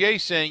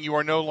PGA saying you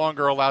are no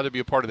longer allowed to be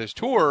a part of this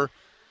tour,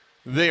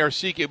 they are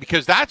seeking,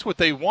 because that's what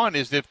they want,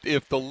 is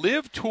if the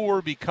LIV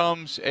Tour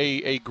becomes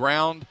a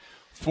ground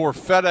for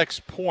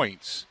FedEx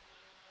points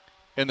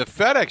in the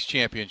FedEx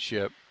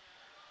Championship,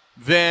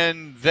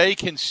 then they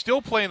can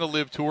still play in the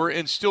LIV Tour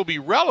and still be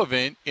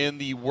relevant in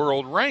the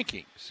world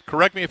rankings.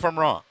 Correct me if I'm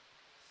wrong.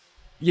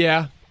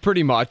 Yeah,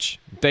 pretty much.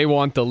 They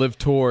want the LIV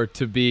Tour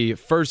to be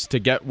first to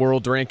get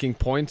world ranking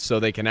points so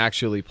they can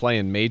actually play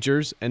in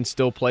majors and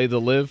still play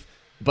the LIV,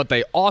 but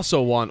they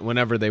also want,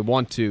 whenever they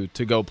want to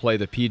go play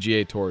the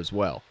PGA Tour as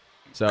well.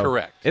 So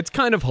correct. It's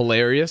kind of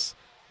hilarious.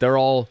 They're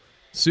all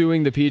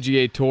suing the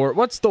PGA Tour.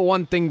 What's the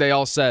one thing they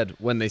all said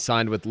when they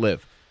signed with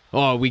LIV?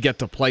 Oh, we get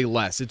to play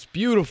less. It's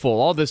beautiful,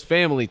 all this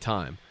family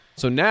time.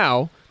 So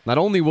now, not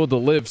only will the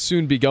LIV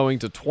soon be going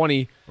to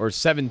 20 or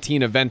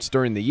 17 events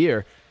during the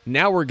year,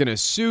 now we're going to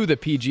sue the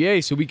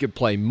PGA so we could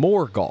play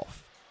more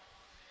golf.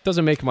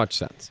 Doesn't make much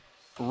sense.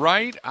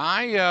 Right?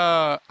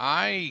 I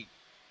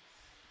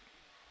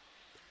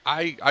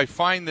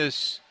find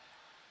this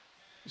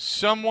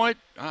somewhat,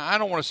 I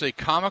don't want to say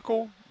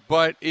comical,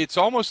 but it's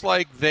almost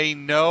like they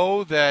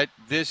know that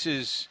this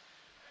is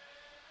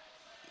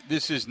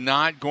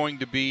not going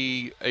to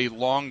be a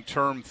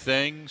long-term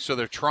thing, so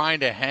they're trying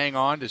to hang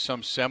on to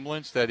some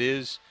semblance that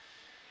is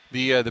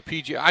the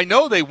PGA. I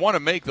know they want to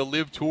make the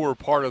LIV Tour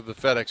part of the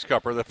FedEx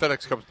Cup, or the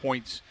FedEx Cup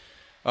points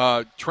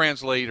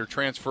translate or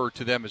transfer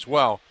to them as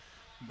well.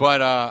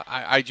 But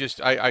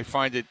I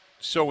find it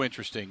so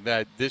interesting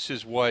that this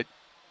is what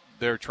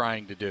they're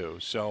trying to do.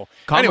 So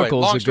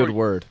comical anyway, is a good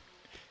word.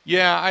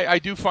 Yeah, I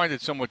do find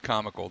it somewhat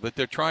comical that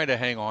they're trying to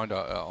hang on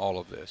to all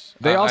of this.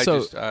 They I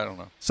don't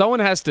know. Someone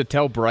has to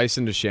tell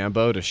Bryson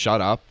DeChambeau to shut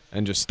up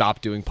and just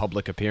stop doing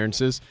public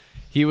appearances.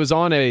 He was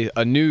on a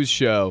news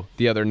show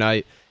the other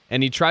night,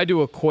 and he tried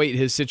to equate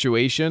his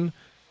situation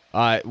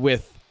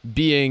with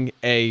being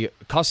a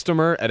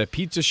customer at a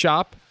pizza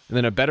shop, and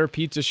then a better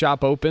pizza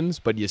shop opens,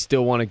 but you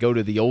still want to go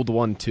to the old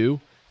one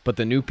too, but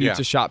the new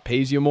pizza shop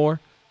pays you more.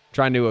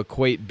 Trying to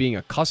equate being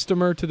a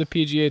customer to the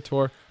PGA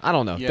Tour. I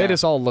don't know. Yeah. They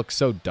just all look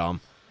so dumb.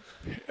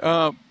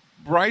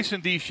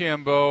 Bryson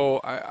DeChambeau,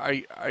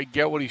 I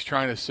get what he's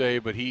trying to say,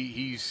 but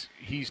he's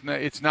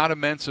not, it's not a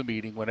Mensa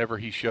meeting whenever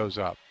he shows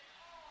up.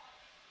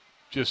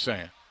 Just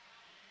saying.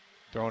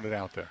 Throwing it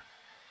out there.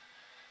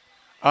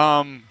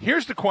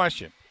 Here's the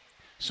question.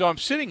 So I'm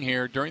sitting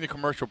here during the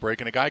commercial break,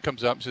 and a guy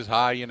comes up and says,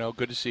 hi,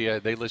 good to see you.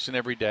 They listen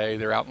every day.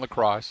 They're out in La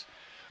Crosse,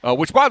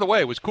 which, by the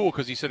way, was cool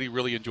because he said he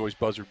really enjoys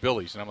Buzzard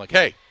Billy's. And I'm like,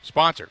 hey,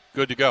 sponsor,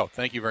 good to go.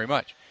 Thank you very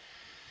much.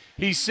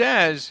 He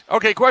says,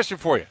 okay, question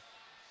for you.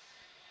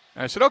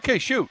 And I said, okay,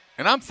 shoot.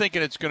 And I'm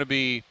thinking it's going to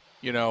be,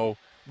 will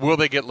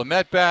they get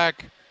Lamet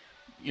back?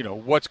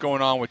 What's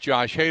going on with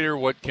Josh Hader?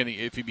 What can he,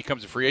 if he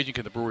becomes a free agent,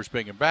 can the Brewers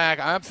bring him back?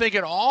 I'm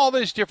thinking all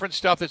this different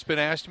stuff that's been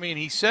asked to me, and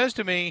he says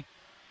to me,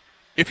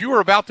 if you were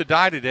about to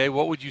die today,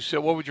 what would you say?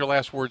 What would your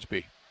last words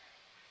be?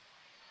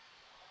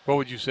 What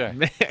would you say?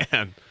 Man.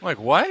 I'm like,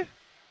 what?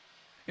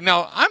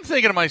 Now, I'm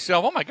thinking to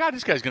myself, oh, my God,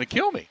 this guy's going to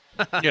kill me,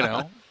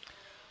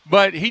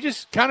 But he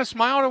just kind of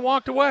smiled and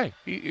walked away.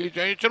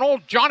 It's an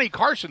old Johnny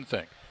Carson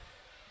thing.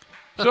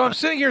 So I'm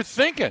sitting here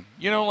thinking,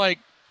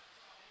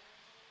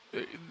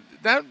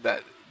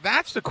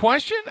 that's the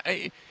question.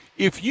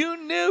 If you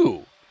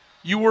knew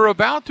you were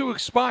about to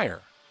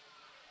expire,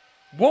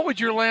 what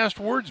would your last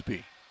words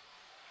be?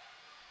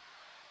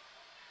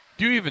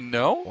 Do you even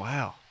know?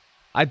 Wow.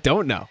 I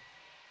don't know.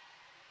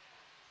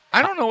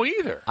 I don't know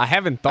either. I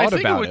haven't thought about it.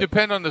 I think it would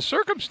depend on the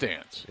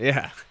circumstance.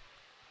 Yeah.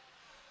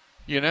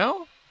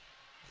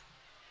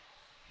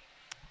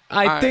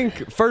 I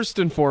think, first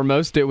and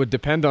foremost, it would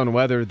depend on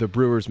whether the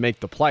Brewers make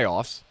the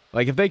playoffs.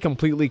 Like, if they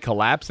completely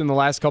collapse in the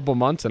last couple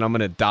months and I'm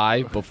going to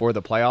die before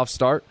the playoffs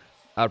start,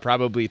 I'd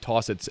probably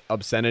toss its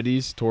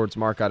obscenities towards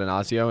Mark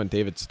Atanasio and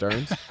David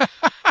Stearns.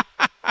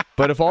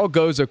 But if all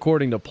goes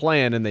according to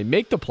plan and they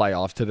make the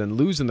playoffs to then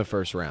lose in the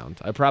first round,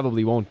 I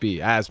probably won't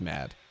be as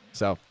mad.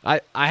 So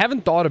I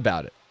haven't thought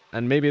about it,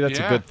 and maybe that's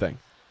a good thing.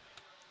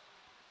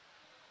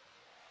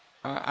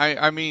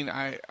 I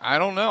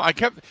don't know.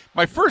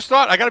 My first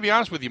thought, I got to be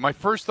honest with you, my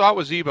first thought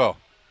was Ebo.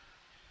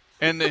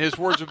 And his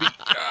words would be,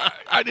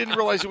 I didn't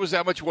realize it was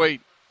that much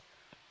weight,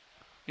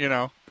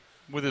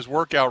 with his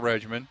workout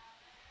regimen.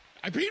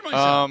 I peed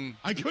myself.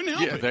 I couldn't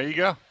help it. There you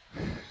go.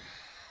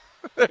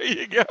 There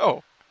you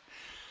go.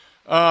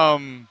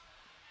 I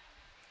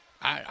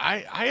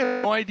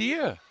have no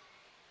idea.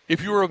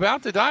 If you were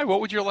about to die,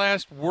 what would your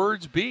last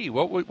words be?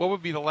 What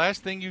would be the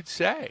last thing you'd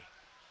say?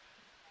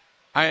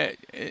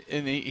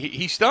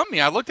 He stumped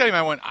me. I looked at him.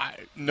 I went,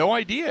 no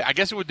idea. I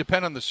guess it would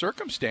depend on the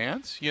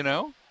circumstance,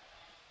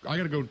 I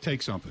got to go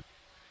take something.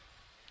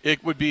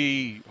 It would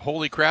be,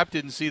 holy crap,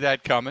 didn't see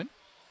that coming.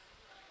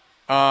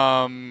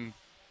 You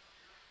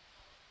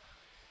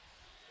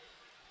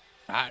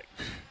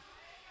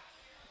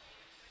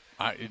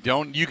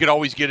could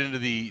always get into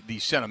the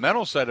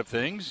sentimental side of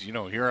things.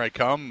 Here I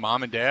come,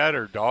 mom and dad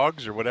or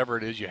dogs or whatever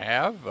it is you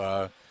have.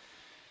 No!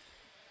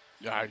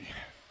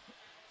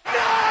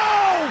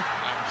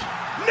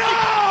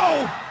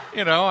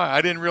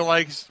 I didn't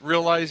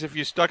realize if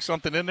you stuck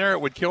something in there, it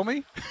would kill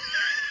me.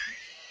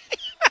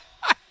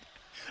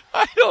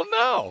 I don't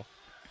know.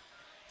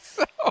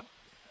 So,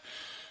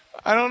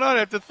 I don't know. I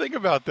have to think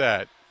about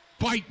that.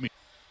 Bite me.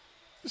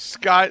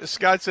 Scott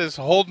says,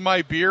 hold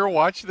my beer,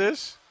 watch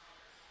this.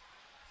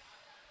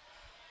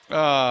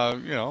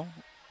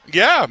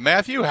 Yeah,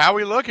 Matthew, how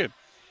we looking?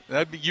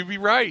 You'd be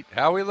right.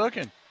 How we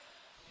looking?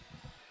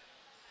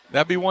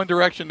 That'd be one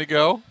direction to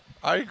go.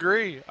 I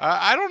agree.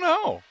 I don't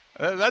know.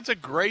 That's a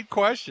great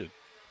question.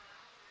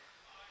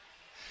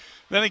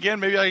 Then again,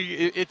 maybe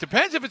it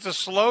depends if it's a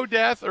slow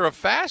death or a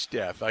fast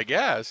death, I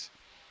guess.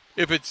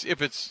 If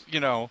it's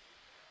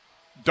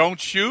don't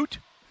shoot.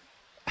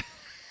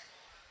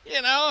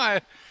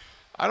 I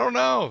don't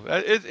know.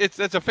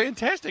 That's a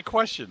fantastic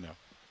question, though.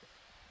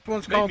 This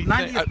one's called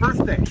 90th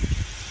birthday.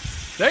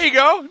 There you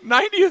go.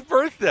 90th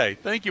birthday.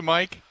 Thank you,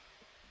 Mike.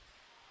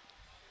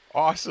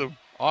 Awesome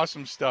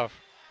stuff.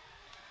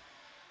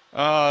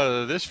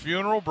 This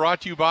funeral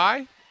brought to you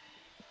by,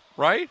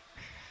 right?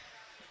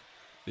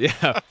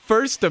 Yeah.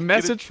 First, a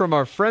message from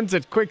our friends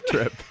at Quick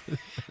Trip.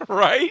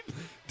 Right?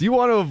 Do you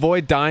want to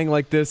avoid dying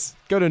like this?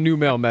 Go to New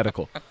Mail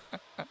Medical.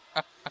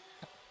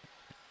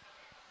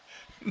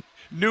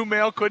 New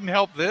Mail couldn't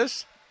help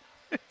this?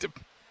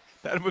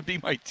 That would be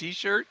my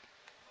T-shirt.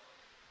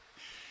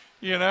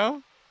 I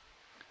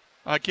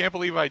can't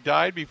believe I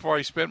died before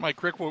I spent my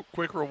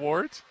quick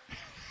rewards.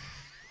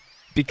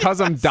 Because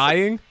I'm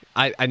dying,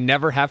 I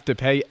never have to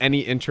pay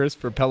any interest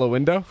for Pella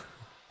Window.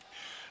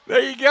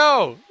 There you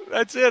go.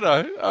 That's it.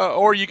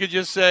 Or you could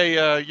just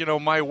say,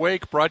 my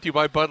wake brought to you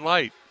by Bud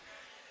Light.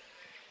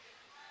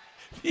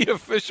 The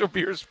official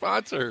beer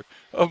sponsor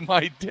of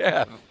my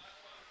death.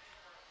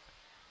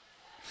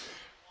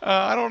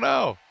 I don't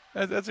know.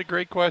 That's a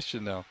great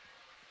question, though.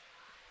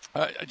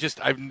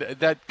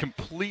 That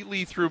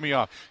completely threw me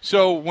off.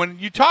 So when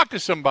you talk to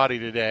somebody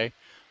today,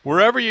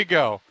 wherever you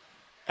go,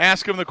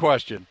 ask them the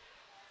question.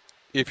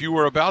 If you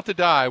were about to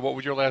die, what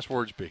would your last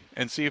words be?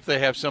 And see if they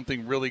have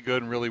something really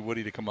good and really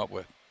witty to come up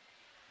with.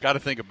 Got to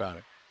think about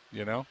it,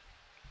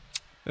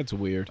 That's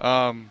weird.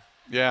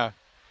 Yeah.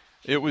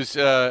 It was,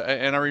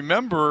 and I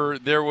remember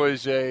there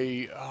was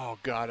I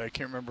can't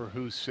remember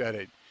who said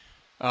it.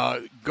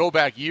 Go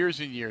back years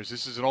and years.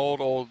 This is an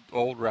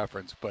old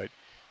reference, but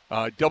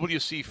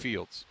W.C.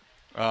 Fields,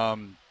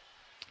 from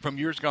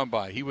years gone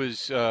by. He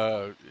was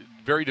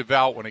very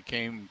devout when it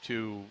came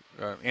to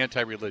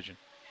anti-religion.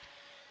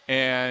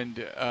 And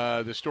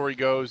the story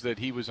goes that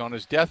he was on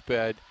his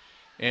deathbed,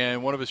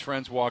 and one of his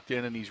friends walked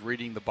in, and he's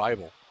reading the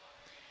Bible.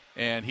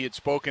 And he had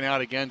spoken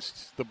out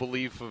against the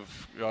belief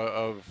of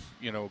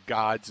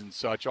gods and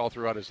such all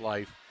throughout his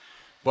life.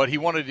 But he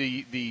wanted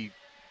the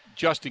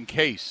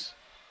just-in-case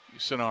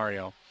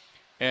scenario.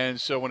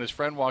 And so when his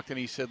friend walked in,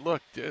 he said,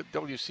 look,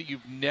 W.C.,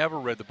 you've never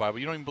read the Bible.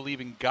 You don't even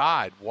believe in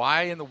God.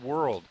 Why in the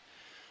world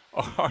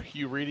are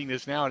you reading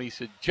this now? And he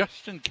said,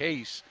 just in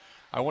case,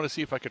 I want to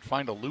see if I could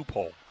find a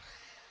loophole.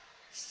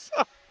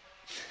 So,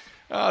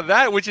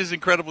 that, which is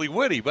incredibly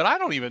witty, but I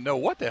don't even know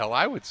what the hell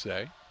I would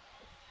say.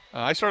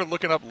 I started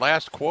looking up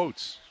last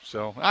quotes,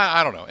 so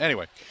I don't know.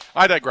 Anyway,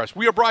 I digress.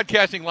 We are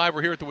broadcasting live.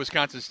 We're here at the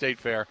Wisconsin State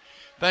Fair.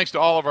 Thanks to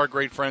all of our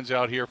great friends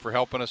out here for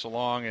helping us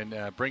along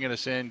and bringing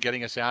us in,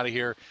 getting us out of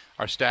here.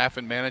 Our staff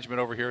and management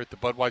over here at the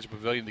Budweiser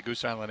Pavilion, the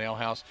Goose Island Ale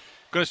House.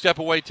 Going to step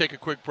away, take a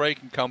quick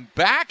break, and come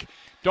back.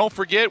 Don't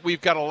forget,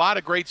 we've got a lot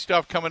of great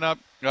stuff coming up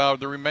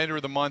the remainder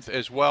of the month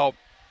as well.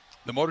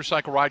 The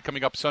motorcycle ride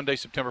coming up Sunday,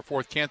 September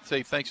 4th. Can't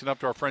say thanks enough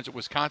to our friends at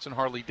Wisconsin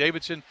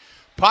Harley-Davidson,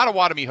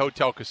 Potawatomi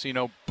Hotel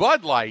Casino,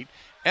 Bud Light,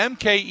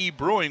 MKE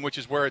Brewing, which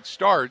is where it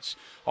starts.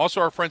 Also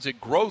our friends at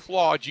Growth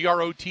Law,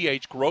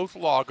 Groth, Growth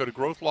Law. Go to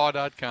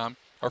growthlaw.com.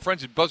 Our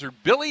friends at Buzzard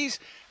Billy's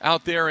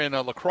out there in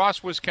La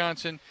Crosse,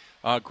 Wisconsin.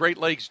 Great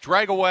Lakes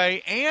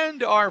Dragaway.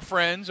 And our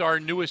friends, our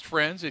newest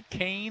friends at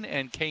Kane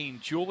and Kane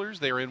Jewelers.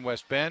 They're in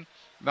West Bend.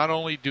 Not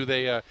only do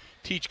they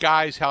teach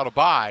guys how to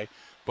buy,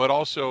 but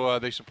also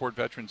they support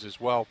veterans as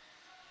well.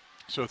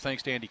 So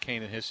thanks to Andy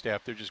Kane and his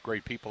staff. They're just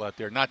great people out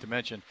there. Not to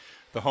mention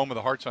the home of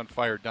the Hearts on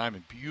Fire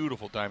Diamond.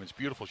 Beautiful diamonds,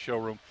 beautiful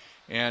showroom.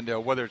 And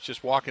whether it's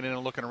just walking in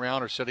and looking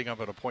around or setting up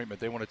an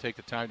appointment, they want to take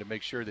the time to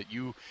make sure that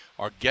you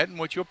are getting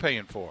what you're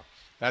paying for.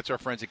 That's our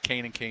friends at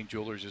Kane and Kane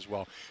Jewelers as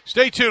well.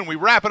 Stay tuned. We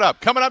wrap it up.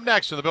 Coming up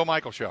next on The Bill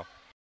Michaels Show.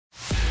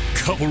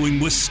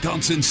 Covering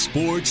Wisconsin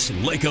sports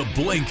like a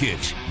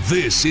blanket.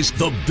 This is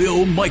The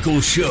Bill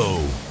Michaels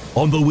Show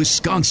on the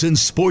Wisconsin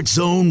Sports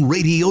Zone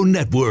Radio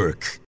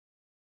Network.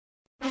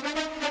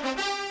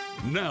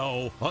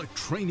 Now, a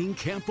training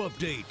camp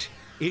update.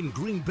 In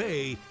Green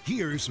Bay,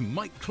 here's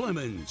Mike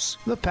Clemens.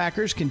 The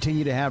Packers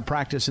continue to have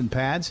practice in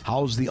pads.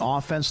 How's the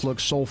offense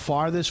look so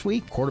far this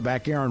week?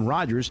 Quarterback Aaron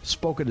Rodgers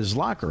spoke at his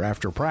locker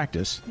after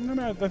practice.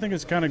 I think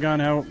it's kind of gone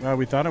how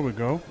we thought it would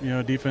go.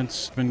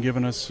 Defense has been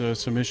giving us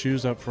some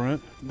issues up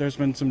front. There's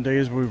been some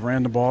days where we've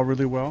ran the ball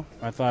really well.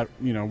 I thought,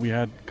 we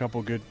had a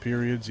couple good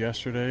periods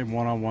yesterday,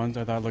 one-on-ones.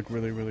 I thought looked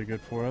really, really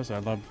good for us. I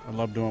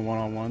love doing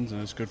one-on-ones,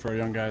 and it's good for our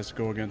young guys to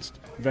go against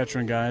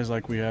veteran guys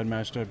like we had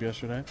matched up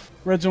yesterday.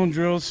 Red zone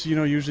drills,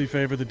 usually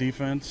favor the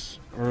defense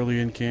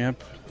early in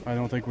camp. I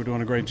don't think we're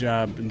doing a great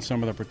job in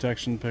some of the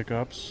protection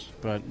pickups,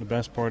 but the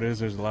best part is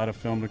there's a lot of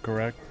film to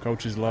correct.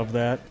 Coaches love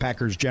that.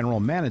 Packers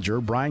general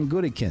manager Brian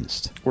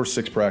Gutekunst. We're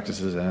 6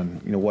 practices in.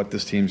 What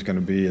this team's going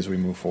to be as we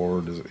move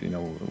forward is,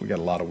 we got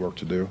a lot of work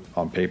to do.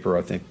 On paper,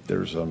 I think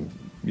there's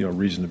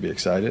reason to be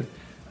excited.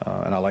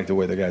 And I like the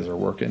way the guys are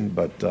working,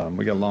 but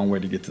we got a long way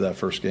to get to that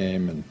first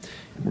game, and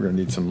we're going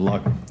to need some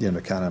luck,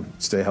 to kind of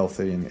stay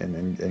healthy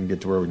and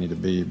get to where we need to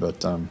be.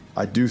 But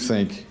I do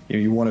think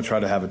you want to try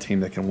to have a team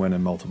that can win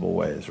in multiple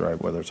ways, right?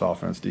 Whether it's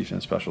offense,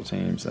 defense, special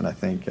teams, and I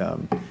think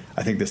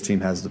this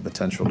team has the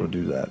potential to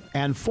do that.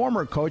 And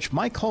former coach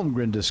Mike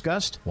Holmgren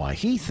discussed why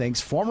he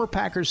thinks former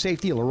Packers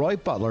safety Leroy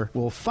Butler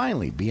will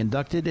finally be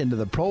inducted into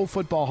the Pro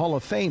Football Hall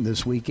of Fame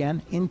this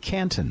weekend in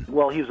Canton.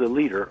 Well, he's a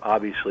leader,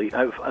 obviously.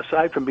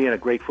 Aside from being a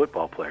great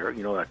football player,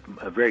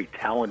 a very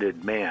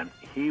talented man,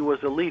 he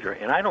was a leader.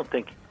 And I don't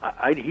think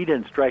he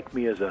didn't strike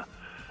me as a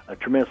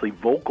tremendously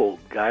vocal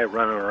guy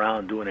running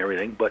around doing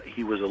everything, but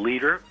he was a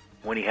leader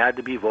when he had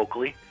to be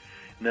vocally.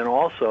 And then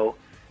also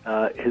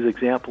his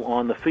example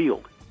on the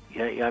field.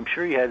 I'm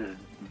sure he had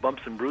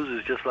bumps and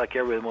bruises just like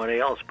everyone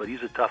else, but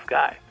he's a tough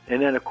guy.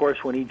 And then, of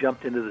course, when he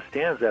jumped into the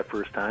stands that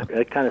first time,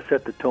 it kind of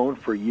set the tone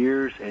for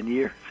years and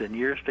years and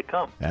years to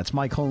come. That's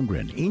Mike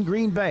Holmgren. In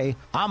Green Bay,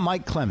 I'm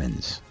Mike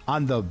Clemens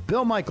on The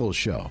Bill Michaels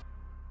Show.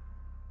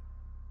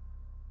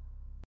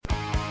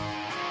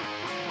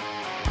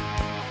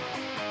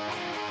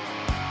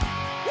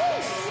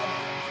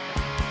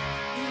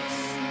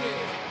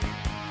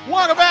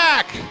 Welcome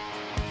back.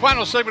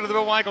 Final segment of the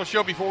Bill Michaels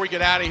Show before we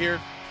get out of here.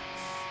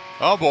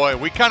 Oh, boy,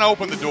 we kind of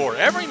opened the door.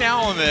 Every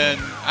now and then,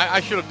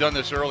 I should have done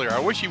this earlier. I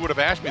wish he would have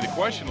asked me the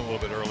question a little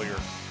bit earlier.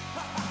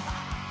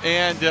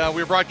 And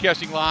we're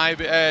broadcasting live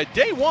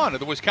day one of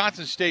the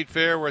Wisconsin State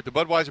Fair. We're at the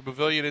Budweiser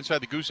Pavilion inside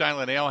the Goose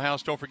Island Ale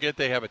House. Don't forget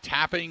they have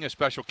a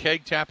special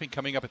keg tapping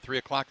coming up at 3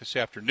 o'clock this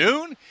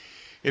afternoon.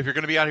 If you're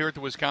going to be out here at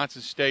the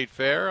Wisconsin State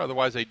Fair,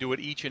 otherwise they do it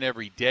each and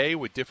every day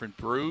with different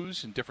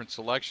brews and different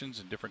selections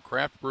and different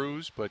craft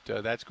brews. But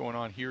that's going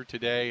on here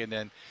today. And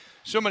then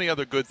so many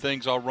other good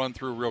things I'll run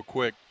through real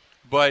quick.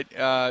 But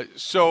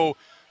so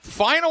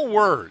final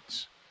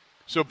words.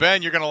 So,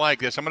 Ben, you're going to like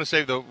this. I'm going to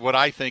save what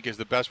I think is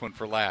the best one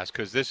for last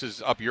because this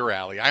is up your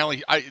alley.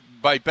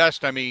 By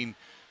best, I mean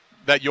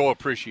that you'll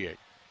appreciate.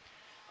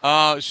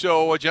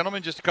 So a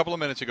gentleman just a couple of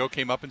minutes ago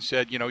came up and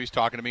said, he's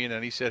talking to me, and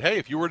then he said, hey,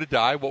 if you were to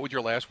die, what would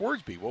your last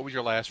words be? What would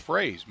your last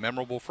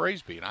memorable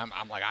phrase be? And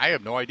I'm like, I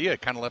have no idea.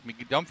 It kind of left me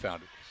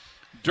dumbfounded.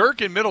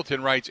 Dirk in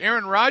Middleton writes,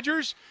 Aaron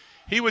Rodgers,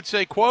 he would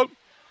say, quote,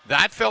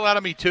 that fell out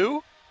of me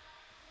too?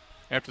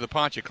 After the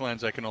Poncha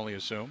cleanse, I can only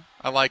assume.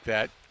 I like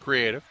that.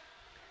 Creative.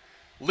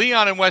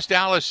 Leon in West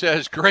Dallas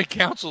says, Greg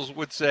Councils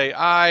would say,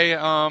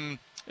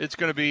 it's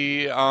going to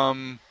be,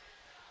 and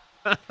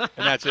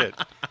that's it.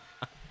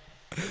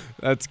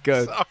 That's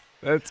good.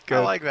 That's good.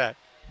 I like that.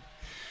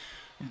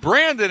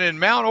 Brandon in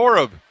Mount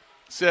Orab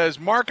says,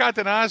 Mark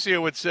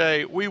Attanasio would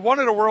say, we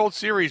wanted a World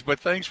Series, but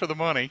thanks for the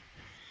money.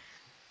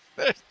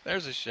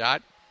 There's a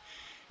shot.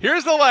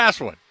 Here's the last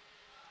one.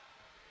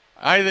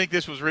 I think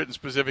this was written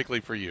specifically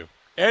for you.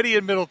 Eddie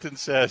in Middleton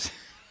says,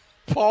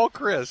 Paul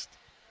Christ,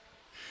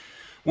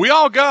 we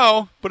all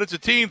go, but it's a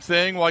team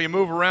thing while you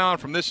move around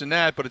from this and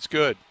that, but it's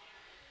good.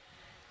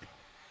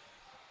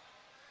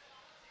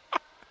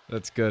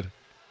 That's good.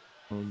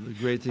 Well, the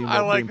great thing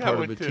about being part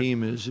of a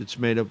team is it's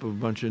made up of a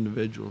bunch of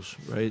individuals,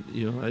 right?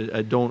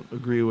 I don't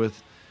agree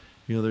with,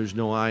 there's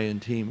no I in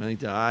team. I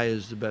think the I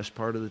is the best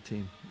part of the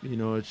team.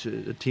 It's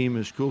a team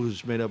is cool because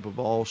it's made up of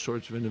all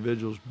sorts of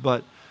individuals,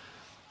 but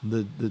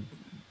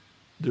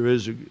there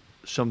is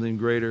something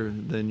greater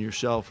than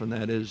yourself, and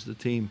that is the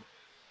team.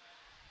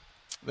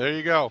 There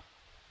you go.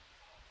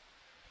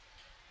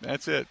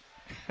 That's it.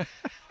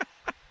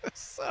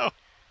 So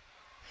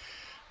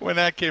when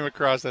that came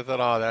across, I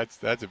thought,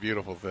 that's a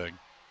beautiful thing.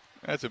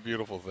 That's a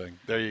beautiful thing.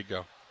 There you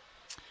go.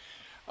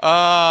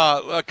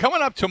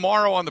 Coming up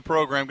tomorrow on the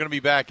program, going to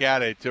be back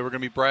at it. We're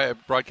going to be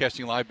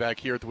broadcasting live back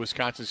here at the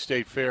Wisconsin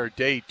State Fair,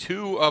 day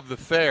 2 of the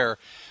fair.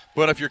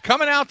 But if you're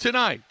coming out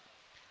tonight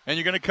and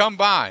you're going to come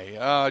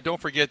by,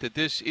 don't forget that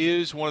this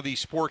is one of the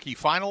Sporky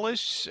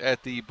finalists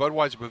at the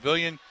Budweiser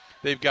Pavilion.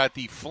 They've got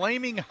the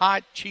Flaming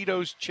Hot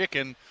Cheetos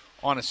Chicken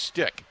on a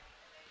stick.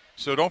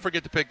 So don't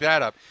forget to pick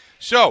that up.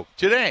 So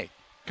today,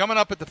 coming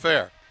up at the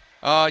fair,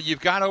 you've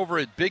got over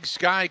at Big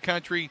Sky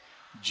Country,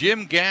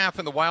 Jim Gaff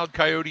and the Wild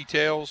Coyote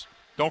Tales.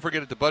 Don't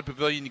forget at the Bud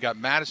Pavilion, you got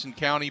Madison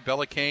County,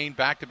 Bella Cane,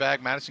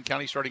 back-to-back. Madison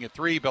County starting at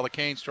 3, Bella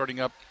Cane starting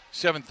up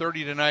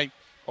 7:30 tonight.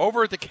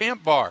 Over at the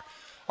Camp Bar,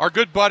 our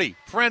good buddy,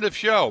 friend of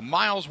show,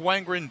 Miles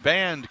Wangren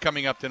Band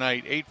coming up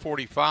tonight,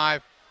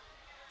 8:45.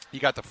 You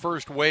got the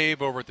First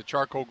Wave over at the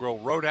Charcoal Grill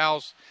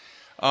Roadhouse.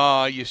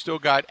 You still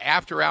got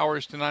after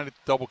hours tonight at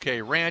the Double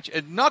K Ranch.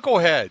 And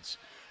Knuckleheads,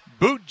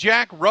 Boot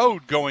Jack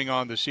Road going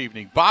on this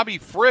evening. Bobby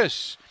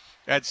Friss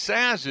at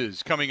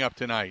Saz's coming up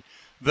tonight.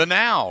 The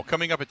Now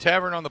coming up at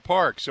Tavern on the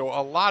Park. So a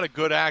lot of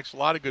good acts, a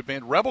lot of good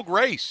band. Rebel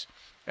Grace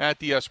at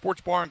the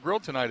Sports Bar and Grill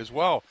tonight as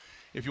well,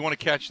 if you want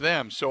to catch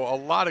them. So a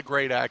lot of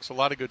great acts, a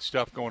lot of good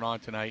stuff going on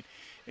tonight.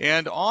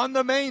 And on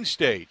the main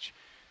stage,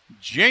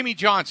 Jamie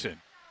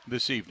Johnson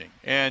this evening.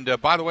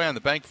 And by the way, on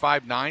the Bank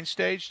 5-9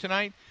 stage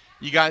tonight,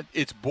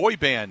 it's boy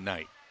band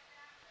night.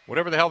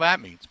 Whatever the hell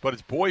that means, but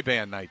it's boy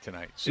band night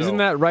tonight. So, isn't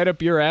that right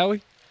up your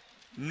alley?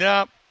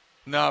 No,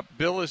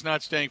 Bill is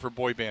not staying for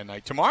boy band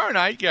night. Tomorrow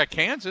night, you got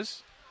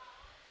Kansas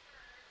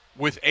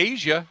with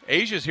Asia.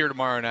 Asia's here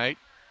tomorrow night.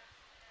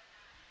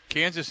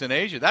 Kansas and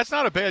Asia. That's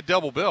not a bad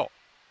double bill.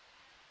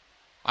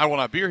 I will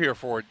not be here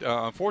for it,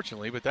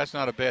 unfortunately, but that's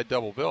not a bad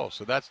double bill.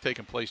 So that's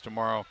taking place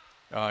tomorrow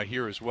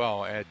here as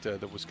well at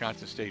the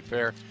Wisconsin State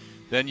Fair.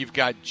 Then you've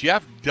got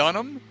Jeff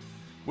Dunham,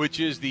 which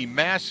is the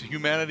Mass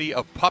Humanity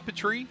of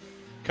Puppetry,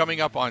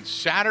 coming up on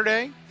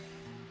Saturday.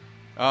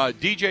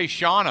 DJ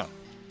Shauna,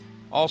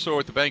 also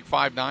at the Bank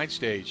 5-9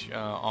 stage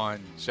on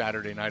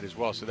Saturday night as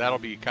well. So that'll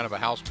be kind of a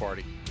house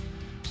party.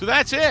 So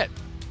that's it.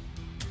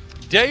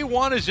 Day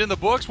 1 is in the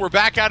books. We're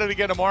back at it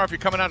again tomorrow. If you're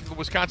coming out to the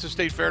Wisconsin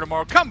State Fair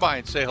tomorrow, come by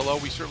and say hello.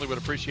 We certainly would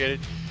appreciate it.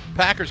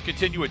 Packers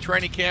continue at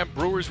training camp.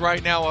 Brewers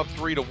right now up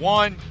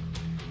 3-1.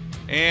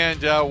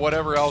 And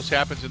whatever else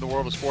happens in the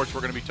world of sports,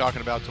 we're going to be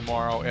talking about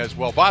tomorrow as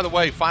well. By the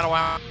way, final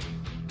hour.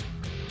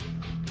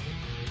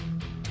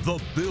 The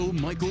Bill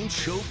Michaels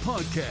Show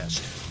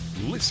podcast.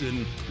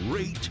 Listen,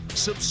 rate,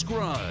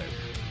 subscribe.